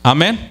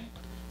 ஆமென்.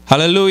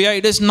 ஹல்லேலூயா.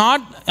 இட் இஸ்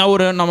நாட்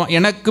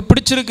எனக்கு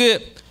பிடிச்சிருக்கு,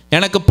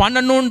 எனக்கு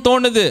பண்ணணும்னு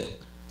தோணுது,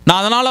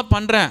 நான் அதனால்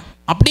பண்ணுறேன்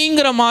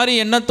அப்படிங்கிற மாதிரி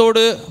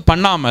எண்ணத்தோடு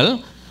பண்ணாமல்,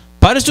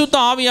 பரிசுத்த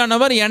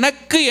ஆவியானவர்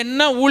எனக்கு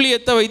என்ன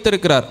ஊழியத்தை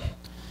வைத்திருக்கிறார்,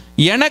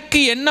 எனக்கு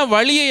என்ன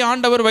வழியை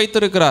ஆண்டவர்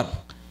வைத்திருக்கிறார்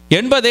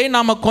என்பதை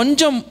நாம்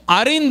கொஞ்சம்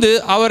அறிந்து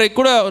அவரை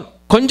கூட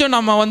கொஞ்சம்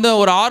நம்ம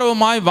ஒரு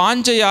ஆர்வமாய்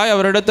வாஞ்சையாய்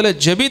அவரிடத்தில்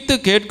ஜெபித்து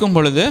கேட்கும்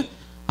பொழுது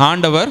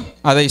ஆண்டவர்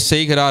அதை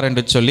செய்கிறார்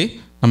என்று சொல்லி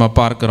நம்ம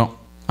பார்க்கிறோம்.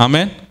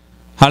 ஆமென்,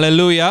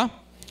 ஹல்லேலூயா.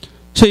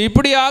 ஸோ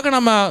இப்படியாக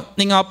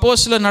நீங்கள்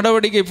அப்போஸ்தலர்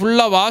நடவடிக்கை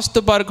ஃபுல்லாக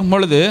வாசித்து பார்க்கும்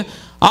பொழுது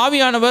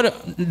ஆவியானவர்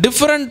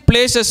டிஃப்ரெண்ட்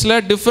பிளேசஸில்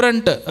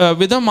டிஃப்ரெண்ட்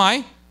விதமாய்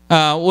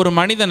ஒரு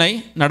மனிதனை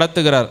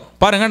நடத்துகிறார்.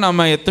 பாருங்கள்,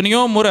 நம்ம எத்தனையோ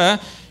முறை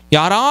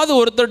யாராவது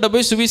ஒருத்தர்கிட்ட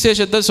போய்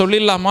சுவிசேஷத்தை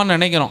சொல்லிடலாமான்னு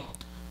நினைக்கிறோம்.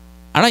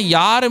 ஆனால்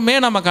யாருமே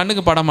நம்ம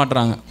கண்ணுக்கு பட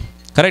மாட்டுறாங்க.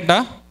 கரெக்டா?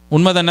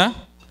 உண்மை தானே?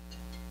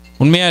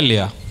 உண்மையா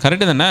இல்லையா?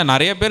 கரெக்டு தானே?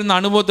 நிறைய பேர் இந்த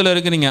அனுபவத்தில்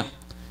இருக்கிறீங்க.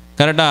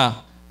 கரெக்டா?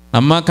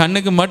 நம்ம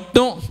கண்ணுக்கு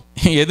மட்டும்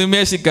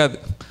எதுவுமே சிக்காது,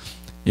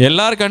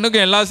 எல்லார்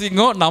கண்ணுக்கும் எல்லாம்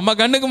சிக்கும். நம்ம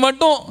கண்ணுக்கு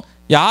மட்டும்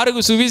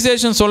யாருக்கு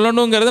சுவிசேஷம்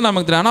சொல்லணுங்கிறது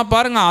நமக்கு தெரியும். ஆனால்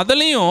பாருங்கள்,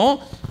 அதுலேயும்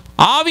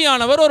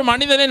ஆவியானவர் ஒரு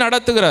மனிதனை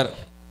நடத்துகிறார்.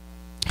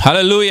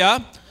 ஹல்லேலூயா.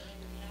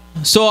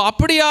 ஸோ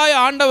அப்படியாய்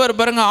ஆண்டவர்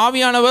பாருங்க,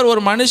 ஆவியானவர்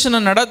ஒரு மனுஷனை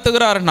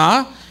நடத்துகிறார்னா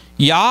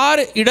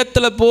யார்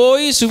இடத்துல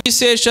போய்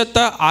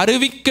சுவிசேஷத்தை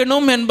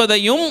அறிவிக்கணும்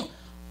என்பதையும்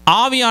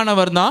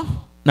ஆவியானவர் தான்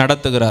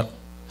நடத்துகிறார்.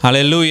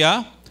 ஹல்லேலூயா.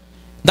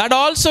 That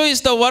also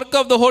is the work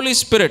of the Holi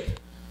spirit.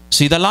 So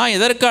இதெல்லாம்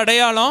எதற்கு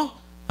அடையாளம்?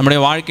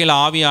 நம்முடைய வாழ்க்கையில்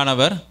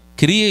ஆவியானவர்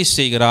கிரியை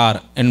செய்கிறார்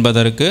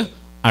என்பதற்கு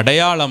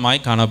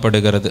அடையாளமாய்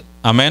காணப்படுகிறது.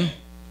 ஆமென்,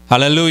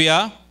 ஹல்லேலூயா.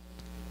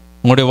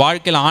 உங்களுடைய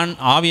வாழ்க்கையில்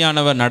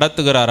ஆவியானவர்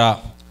நடத்துகிறாரா?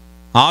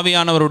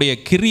 ஆவியானவருடைய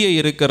கிரியை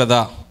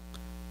இருக்கிறதா?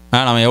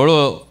 நம்ம எவ்வளோ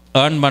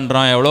ஏர்ன்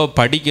பண்ணுறோம், எவ்வளோ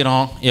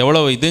படிக்கிறோம்,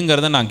 எவ்வளோ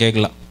இதுங்கிறத நான்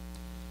கேட்கல.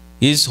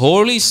 Is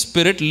Holi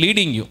spirit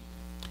leading you?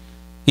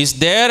 Is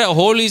there a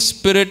Holi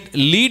spirit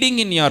leading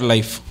in your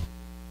life?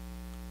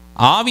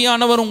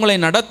 ஆவியானவர் உங்களை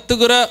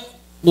நடத்துகிற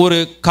ஒரு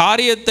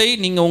காரியத்தை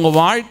நீங்கள் உங்கள்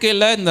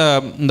வாழ்க்கையில்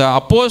இந்த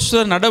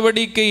அப்போஸ்தலர்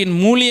நடவடிக்கையின்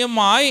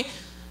மூலியமாய்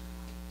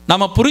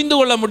நம்ம புரிந்து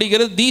கொள்ள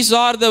முடிகிறது. These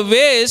are the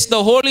ways the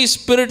Holi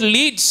spirit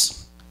leads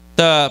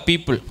the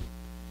people.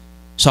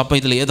 So அப்போ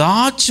இதில்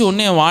ஏதாச்சும்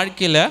ஒன்று என்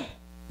வாழ்க்கையில்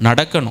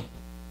நடக்கணும்,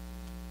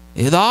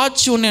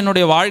 ஏதாச்சும் ஒன்று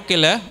என்னுடைய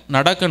வாழ்க்கையில்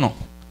நடக்கணும்.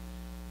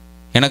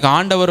 எனக்கு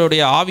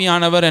ஆண்டவருடைய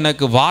ஆவியானவர்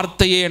எனக்கு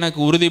வார்த்தையை எனக்கு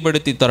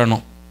உறுதிப்படுத்தி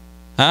தரணும்,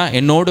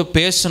 என்னோடு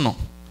பேசணும்,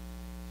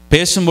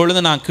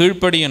 பேசும்பொழுது நான்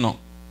கீழ்ப்படியணும்.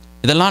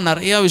 இதெல்லாம்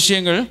நிறையா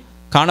விஷயங்கள்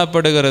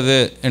காணப்படுகிறது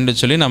என்று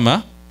சொல்லி நம்ம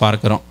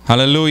பார்க்குறோம்.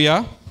 ஹல்லேலூயா.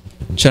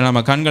 சரி,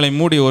 நம்ம கண்களை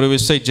மூடி ஒரு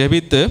விசை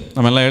ஜெபித்து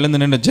நம்ம எல்லாம் எழுந்து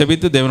நின்று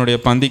ஜெபித்து தேவனுடைய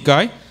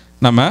பந்திக்காய்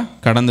நம்ம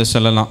கடந்து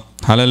செல்லலாம்.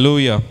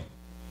 ஹல்லேலூயா.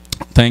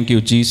 Thank you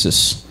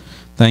Jesus,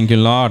 thank you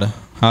Lord.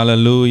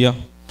 ஹல்லேலூயா.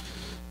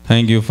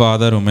 Thank you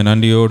father. உண்மை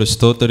நன்றியோடு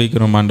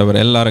ஸ்தோத்தரிக்கிறோம் ஆண்டவர்.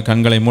 எல்லாரும்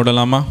கண்களை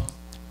மூடலாமா?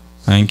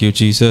 Thank you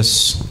Jesus,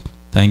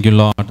 thank you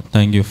Lord,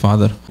 thank you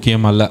father.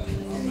 முக்கியமல்ல,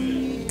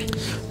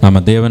 நம்ம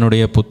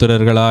தேவனுடைய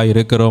புத்திரர்களாக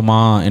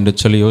இருக்கிறோமா என்று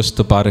சொல்லி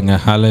யோசித்து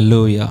பாருங்கள்.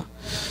 ஹல்லேலூயா.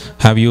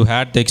 Have you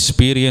had the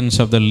experience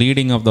of the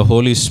leading of the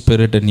Holy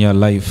Spirit in your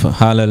life?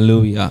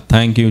 Hallelujah.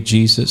 Thank you,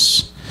 Jesus.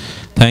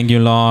 Thank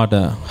you, Lord.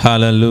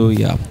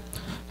 Hallelujah.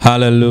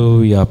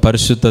 Hallelujah.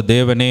 பரிசுத்த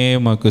தேவனே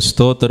உமக்கு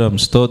ஸ்தோத்திரம்,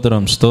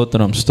 ஸ்தோத்திரம்,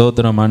 ஸ்தோத்திரம்,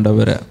 ஸ்தோத்திரம்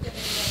ஆண்டவரே.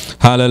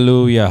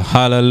 ஹல்லேலூயா,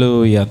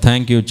 ஹல்லேலூயா.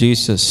 Thank you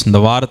Jesus. இந்த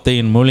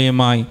வார்த்தையின்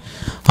மூலியமாய்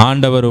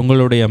ஆண்டவர்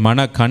உங்களுடைய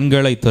மன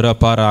கண்களை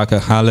திறப்பாராக.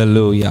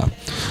 ஹல்லேலூயா.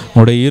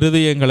 உங்களுடைய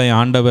இருதயங்களை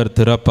ஆண்டவர்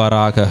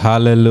திறப்பாராக.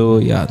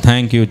 ஹல்லேலூயா.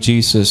 Thank you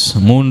Jesus.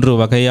 3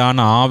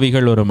 வகையான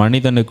ஆவிகள் ஒரு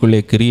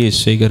மனிதனுக்குள்ளே கிரியை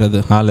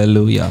செய்கிறது.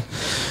 ஹல்லேலூயா,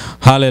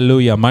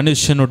 ஹல்லேலூயா.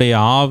 மனுஷனுடைய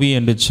ஆவி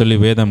என்று சொல்லி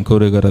வேதம்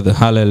கூறுகிறது.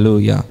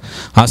 ஹல்லேலூயா.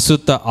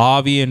 அசுத்த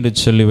ஆவி என்று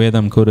சொல்லி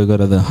வேதம்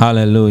கூறுகிறது.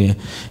 ஹல்லேலூயா.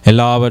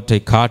 எல்லாவற்றை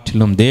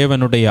காட்டிலும்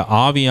தேவனுடைய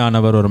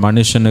ஆவியானவர் ஒரு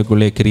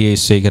மனுஷனுக்குள்ளே கிரியை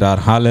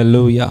செய்கிறார்.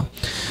 ஹல்லேலூயா.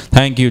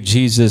 Thank you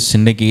Jesus.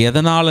 இன்றைக்கி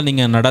எதனால்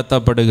நீங்கள்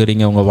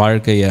நடத்தப்படுகிறீங்க? உங்கள்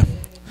வாழ்க்கையை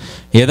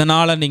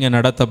எதனால் நீங்கள்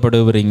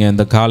நடத்தப்படுகிறீங்க?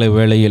 இந்த காலை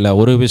வேளையில்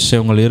ஒரு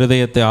விஷயம், உங்கள்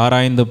இருதயத்தை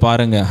ஆராய்ந்து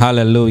பாருங்கள்.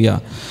 ஹல்லேலூயா.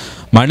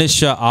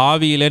 மனுஷ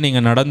ஆவியிலே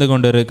நீங்கள் நடந்து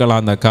கொண்டு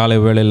இருக்கலாம். அந்த காலை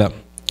வேளையில்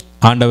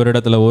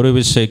ஆண்டவரிடத்தில் ஒரு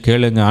விஷயம்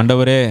கேளுங்க.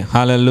 ஆண்டவரே,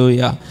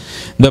 ஹல்லேலூயா,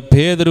 இந்த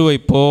பேதுருவை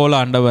போல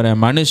ஆண்டவரே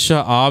மனுஷ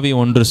ஆவி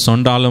ஒன்று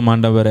சொன்னாலும்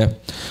ஆண்டவரே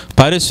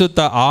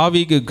பரிசுத்த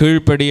ஆவிக்கு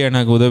கீழ்ப்படி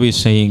எனக்கு உதவி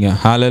செய்யுங்க.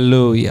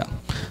 ஹல்லேலூயா.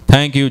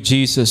 Thank you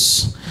Jesus,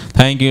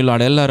 thank you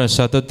Lord. எல்லாரும்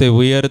சத்தத்தை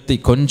உயர்த்தி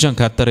கொஞ்சம்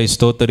கர்த்தரை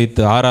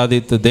ஸ்தோத்தரித்து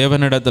ஆராதித்து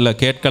தேவனிடத்தில்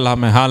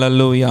கேட்கலாமே.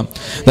 ஹல்லேலூயா.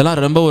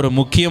 இதெல்லாம் ரொம்ப ஒரு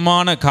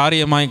முக்கியமான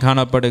காரியமாய்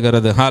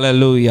காணப்படுகிறது.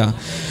 ஹல்லேலூயா.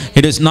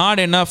 It is not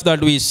enough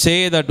that we say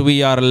that we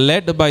are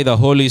led by the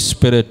Holy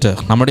Spirit.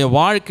 நம்முடைய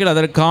வாழ்க்கையில்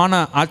அதற்கான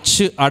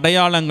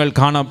அடையாளங்கள்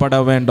காணப்பட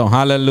வேண்டும்.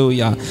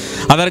 ஹல்லேலூயா.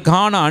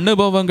 அதற்கான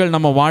அனுபவங்கள்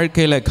நம்ம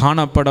வாழ்க்கையில்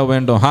காணப்பட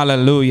வேண்டும்.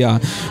 ஹல்லேலூயா.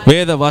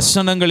 வேத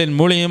வசனங்களின்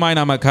மூலியமாய்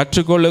நாம்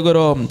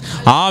கற்றுக்கொள்ளுகிறோம்.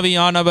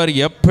 ஆவியானவர்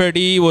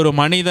எப்படி ஒரு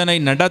மனிதனை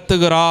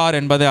நடத்துகிறார்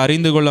என்பதை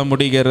அறிந்து கொள்ள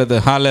முடிகிறது.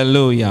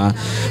 ஹல்லேலூயா,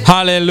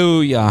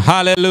 ஹல்லேலூயா,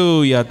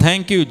 ஹல்லேலூயா.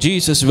 Thank you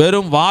Jesus.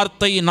 வெறும்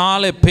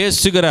வார்த்தையினாலே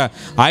பேசுகிற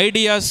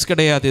ஐடியாஸ்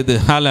கிடையாது இது.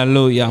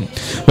 ஹல்லேலூயா.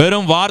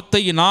 வெறும்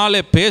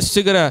வார்த்தையினாலே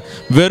பேசுகிற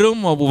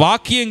வெறும்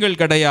வாக்கியங்கள்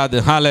கிடையாது.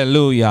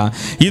 ஹல்லேலூயா.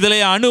 இதிலே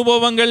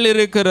அனுபவங்கள்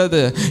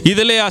இருக்கிறது,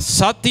 இதிலே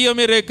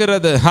சத்தியம்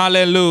இருக்கிறது.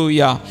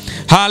 ஹல்லேலூயா,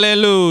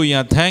 ஹல்லேலூயா.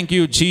 Thank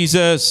you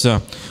Jesus.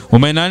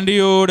 உம்மை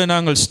நன்றியோடு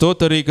நாங்கள்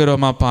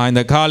ஸ்தோத்தரிக்கிறோம் அப்பா.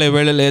 இந்த காலை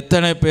வேளையில்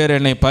எத்தனை பேர்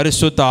என்னை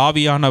பரிசுத்த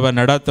ஆவியானவர்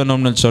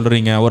நடத்தணும்னு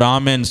சொல்கிறீங்க? ஒரு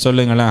ஆமேன்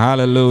சொல்லுங்களேன்.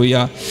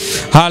 ஹல்லேலூயா,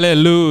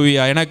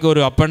 ஹல்லேலூயா.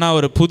 எனக்கு அப்பனா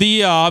ஒரு புதிய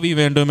ஆவி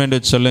வேண்டும் என்று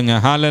சொல்லுங்க.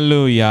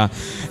 ஹல்லேலூயா.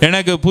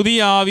 எனக்கு புதிய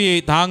ஆவியை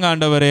தாங்க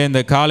ஆண்டவரே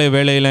இந்த காலை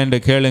வேளையில் என்று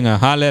கேளுங்க.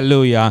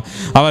 ஹல்லேலூயா.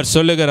 அவர்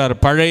சொல்லுகிறார்,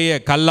 பழைய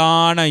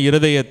கல்லான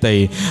இருதயத்தை,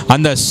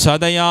 அந்த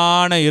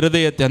சதையான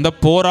இருதயத்தை, அந்த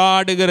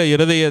போராடுகிற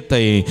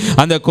இருதயத்தை,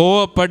 அந்த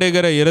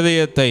கோவப்படுகிற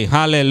இருதயத்தை,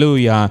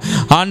 ஹல்லேலூயா,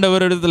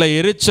 ஆண்டவரிடத்தில்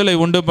எரிச்சலை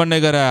உண்டு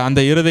பண்ணுகிற அந்த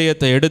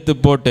இருதயத்தை எடுத்து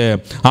போட்டு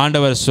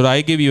ஆண்டவர் I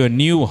give you a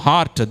new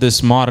heart this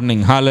morning.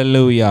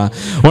 ஹல்லேலூயா.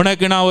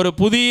 உனக்கு நான் ஒரு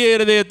புதிய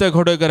இருதயத்தை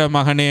கொடுக்கிற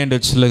மகனே என்று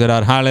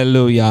சொல்லுகிறார்.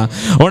 ஹல்லேலூயா.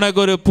 உனக்கு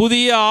ஒரு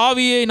புதிய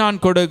ஆவியை நான்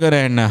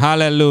கொடுக்கிறேன்.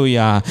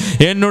 ஹல்லேலூயா.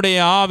 என்னுடைய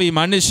ஆவி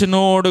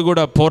மனுஷனோடு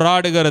கூட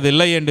போராடுகிறது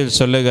இல்லை என்று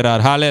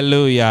சொல்லுகிறார்.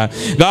 ஹல்லேலூயா.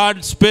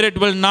 God's spirit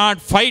will not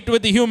fight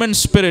with the human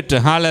spirit.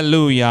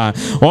 Hallelujah.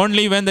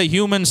 Only when the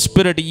human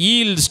spirit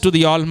yields to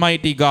the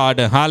Almighty God.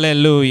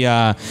 Hallelujah.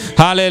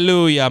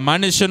 Hallelujah.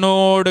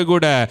 மனுஷனோடு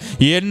கூட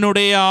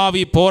என்னுடைய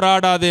ஆவி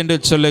போராடாது என்று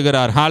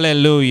சொல்லுகிறார்.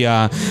 Hallelujah.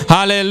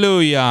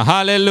 Hallelujah.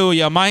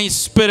 Hallelujah. My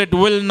spirit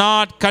will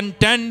not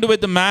contend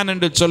with man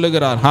என்று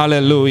சொல்லுகிறார்.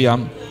 Hallelujah.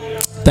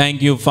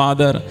 Thank you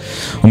father.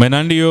 உம்மை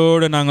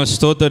நன்றியோடு நாங்கள்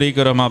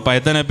ஸ்தோத்தரிக்கிறோம் அப்பா.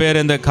 எத்தனை பேர்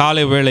இந்த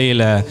காலை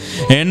வேளையில்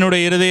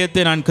என்னுடைய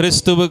இருதயத்தை நான்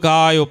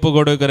கிறிஸ்துவுக்காய் ஒப்பு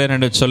கொடுக்கிறேன்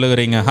என்று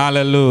சொல்லுகிறீங்க?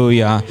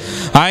 ஹல்லேலூயா.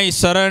 I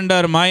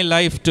surrender my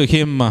life to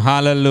him.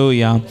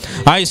 Hallelujah.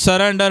 I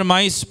surrender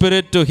my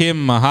spirit to him.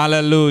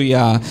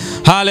 Hallelujah.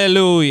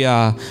 Hallelujah.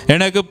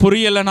 எனக்கு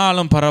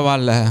புரியலனாலும்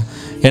பரவாயில்ல,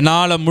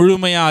 என்னால்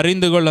முழுமையாக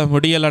அறிந்து கொள்ள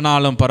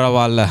முடியலைனாலும்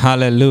பரவாயில்ல.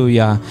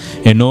 ஹல்லேலூயா.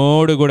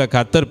 என்னோடு கூட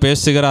கர்த்தர்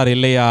பேசுகிறார்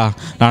இல்லையா,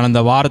 நான்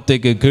அந்த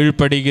வார்த்தைக்கு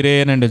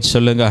கீழ்ப்படுகிறேன் என்று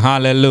சொல்லுங்க.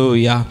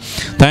 ஹல்லேலூயா.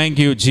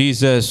 Thank you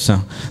Jesus.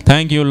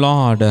 Thank you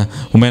Lord.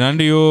 உம்மை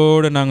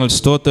நன்றியோடு நாங்கள்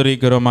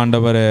ஸ்தோத்தரிக்கிறோம்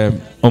ஆண்டவரே.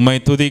 உம்மை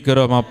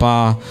துதிக்கிறோம் அப்பா.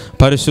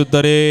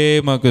 பரிசுத்தரே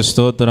உமக்கு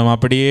ஸ்தோத்திரம்.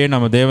 அப்படியே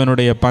நம்ம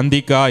தேவனுடைய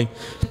பந்திக்காய்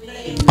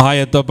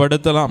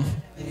ஆயத்தப்படுத்தலாம்.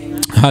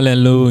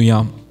 ஹல்லேலூயா.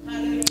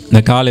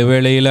 இந்த காலை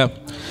வேளையில்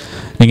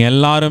நீங்கள்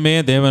எல்லாருமே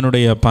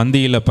தேவனுடைய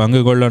பந்தியில் பங்கு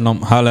கொள்ளணும்.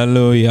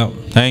 ஹல்லேலூயா.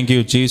 Thank you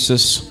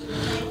Jesus.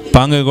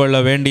 பங்கு கொள்ள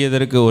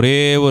வேண்டியதற்கு ஒரே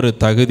ஒரு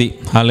தகுதி,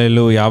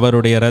 ஹல்லேலூயா,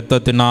 அவருடைய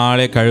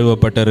இரத்தத்தினாலே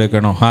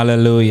கழுவப்பட்டிருக்கணும்.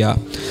 ஹல்லேலூயா.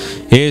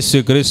 இயேசு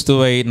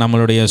கிறிஸ்துவை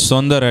நம்மளுடைய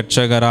சொந்த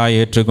இரட்சகராய்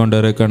ஏற்றுக்கொண்டு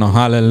இருக்கணும்.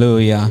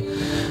 ஹல்லேலூயா.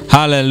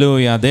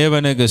 ஹல்லேலூயா.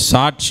 தேவனுக்கு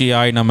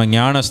சாட்சியாய் நம்ம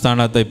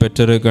ஞானஸ்தானத்தை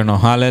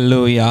பெற்றிருக்கணும்.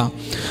 ஹல்லேலூயா.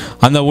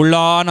 அந்த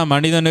உள்ளான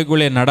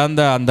மனிதனுக்குள்ளே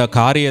நடந்த அந்த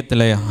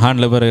காரியத்தில்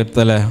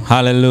ஆண்டவரிடத்தில்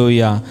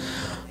ஹல்லேலூயா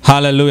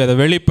ஹல்லேலூயா அதை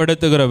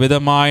வெளிப்படுத்துகிற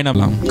விதமாய்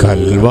நம்ம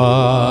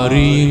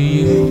கல்வாரி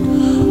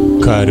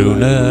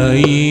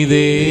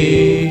கருணையிதே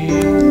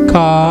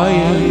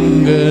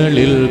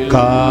காயங்களில்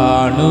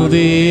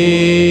காணுதே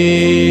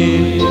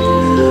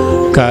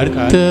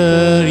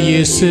கர்த்தர்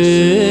இயேசு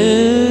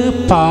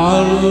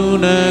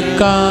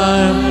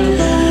பாலுனக்காய்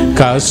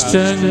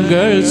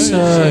கஷ்டங்கள்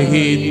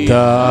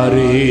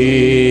சகித்தாரே.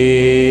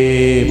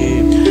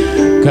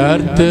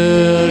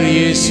 கர்த்தர்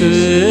இயேசு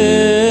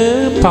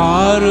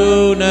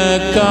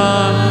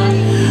பாருனக்காய்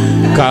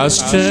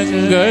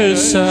கஷ்டங்கள்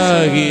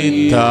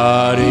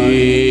சகித்தாரே.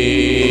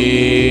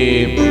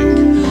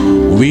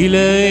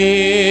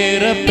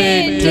 விலையேற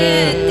பெற்ற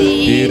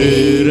திரு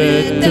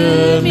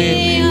இரத்தமே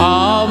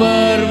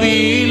அவர்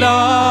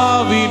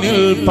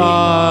விழாவினில்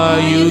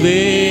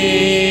பாயுதே.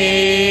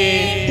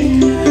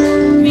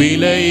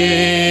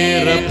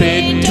 விலையேற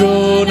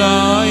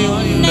பெற்றோனாய்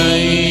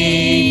உன்னை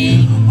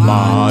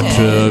மாற்ற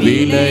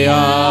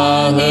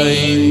விலையாக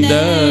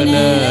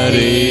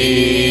இந்தனரே.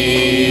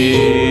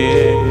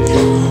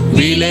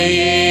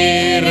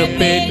 விலையேற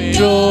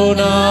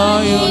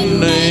பெற்றோனாய்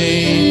உன்னை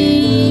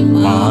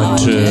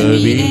மாற்ற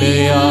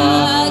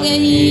விலையாக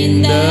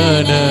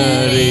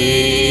இந்தனரே.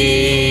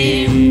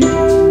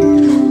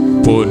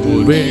 பொன்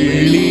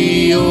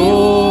வெள்ளியோ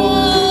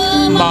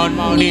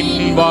மண்ணின்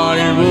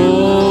வாழ்வோ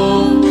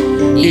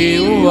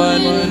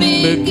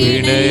இவ்வன்பு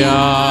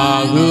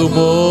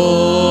கிடையாகுமோ.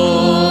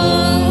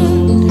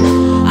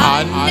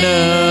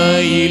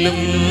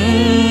 அன்னையிலும்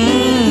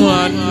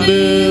அன்பு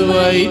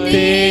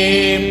வைத்தே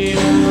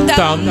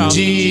தம்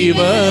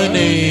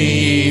ஜீவனை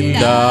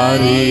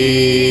ஈந்தாரே.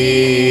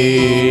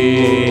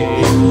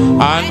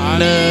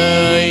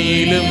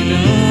 அன்னையிலும்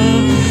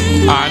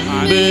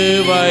அன்பு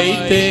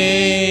வைத்தே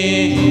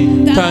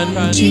தன்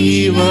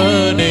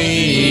ஜீவனை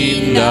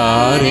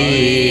ஈந்தாரே.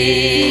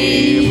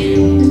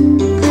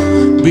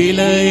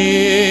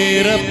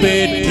 விலையேற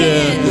பெற்ற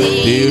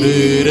திரு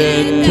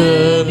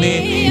இரத்தமே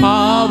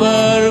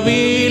அவர்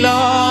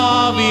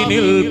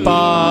விழாவினில்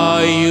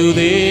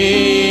பாயுதே.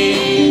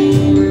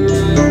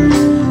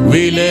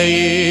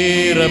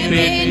 விலையேற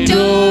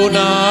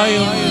பெற்றோனாய்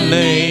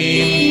உன்னை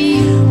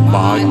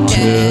மாற்ற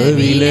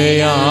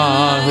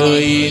விலையாக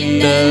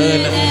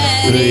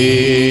இந்தனரே.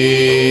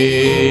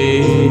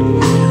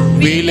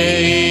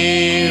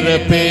 விலையேற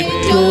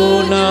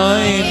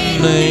பெற்றோனாய்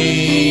உன்னை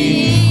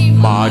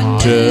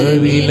மாற்ற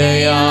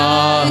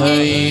விலையாக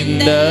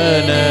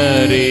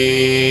இந்தனரே.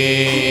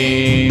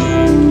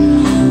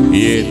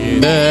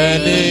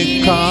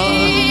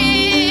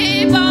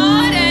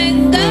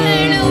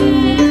 பாரங்களும்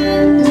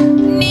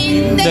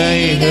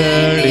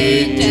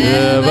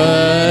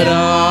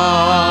நிந்தைகளிட்டவரா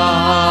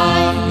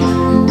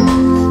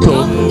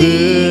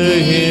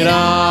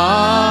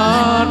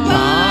தொங்குகிறார்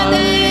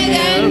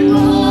பாதகர்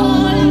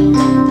போல்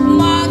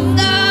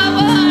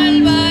மங்கவாள்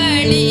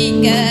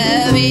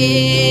வலிக்கவே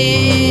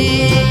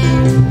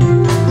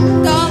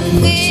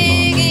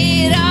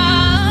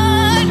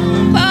தொங்குகிறார்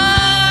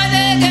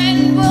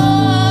பாதகன்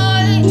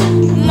போல்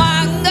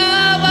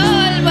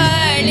மங்கவாள்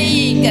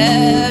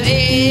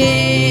வலிக்கவே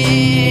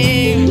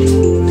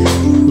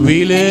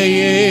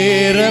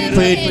விலையேற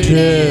பெற்ற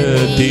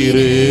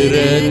திரு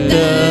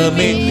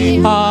ரத்தமே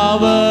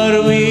அவர்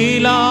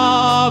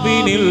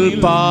விழாவினில்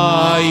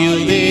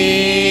பாயுதே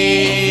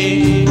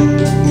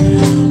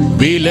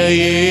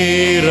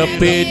விலையேற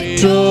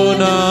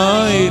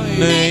பெற்றோனாய்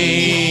என்னை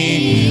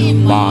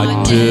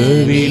மாற்று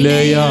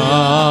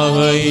விலையாக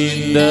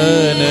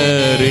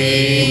இந்தனரே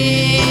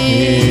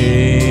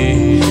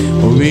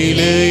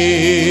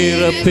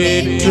விலையேற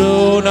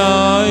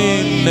பெற்றோனாய்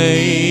என்னை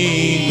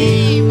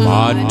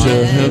மாற்ற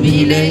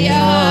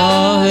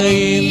விலையாக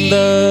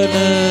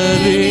இந்தனரே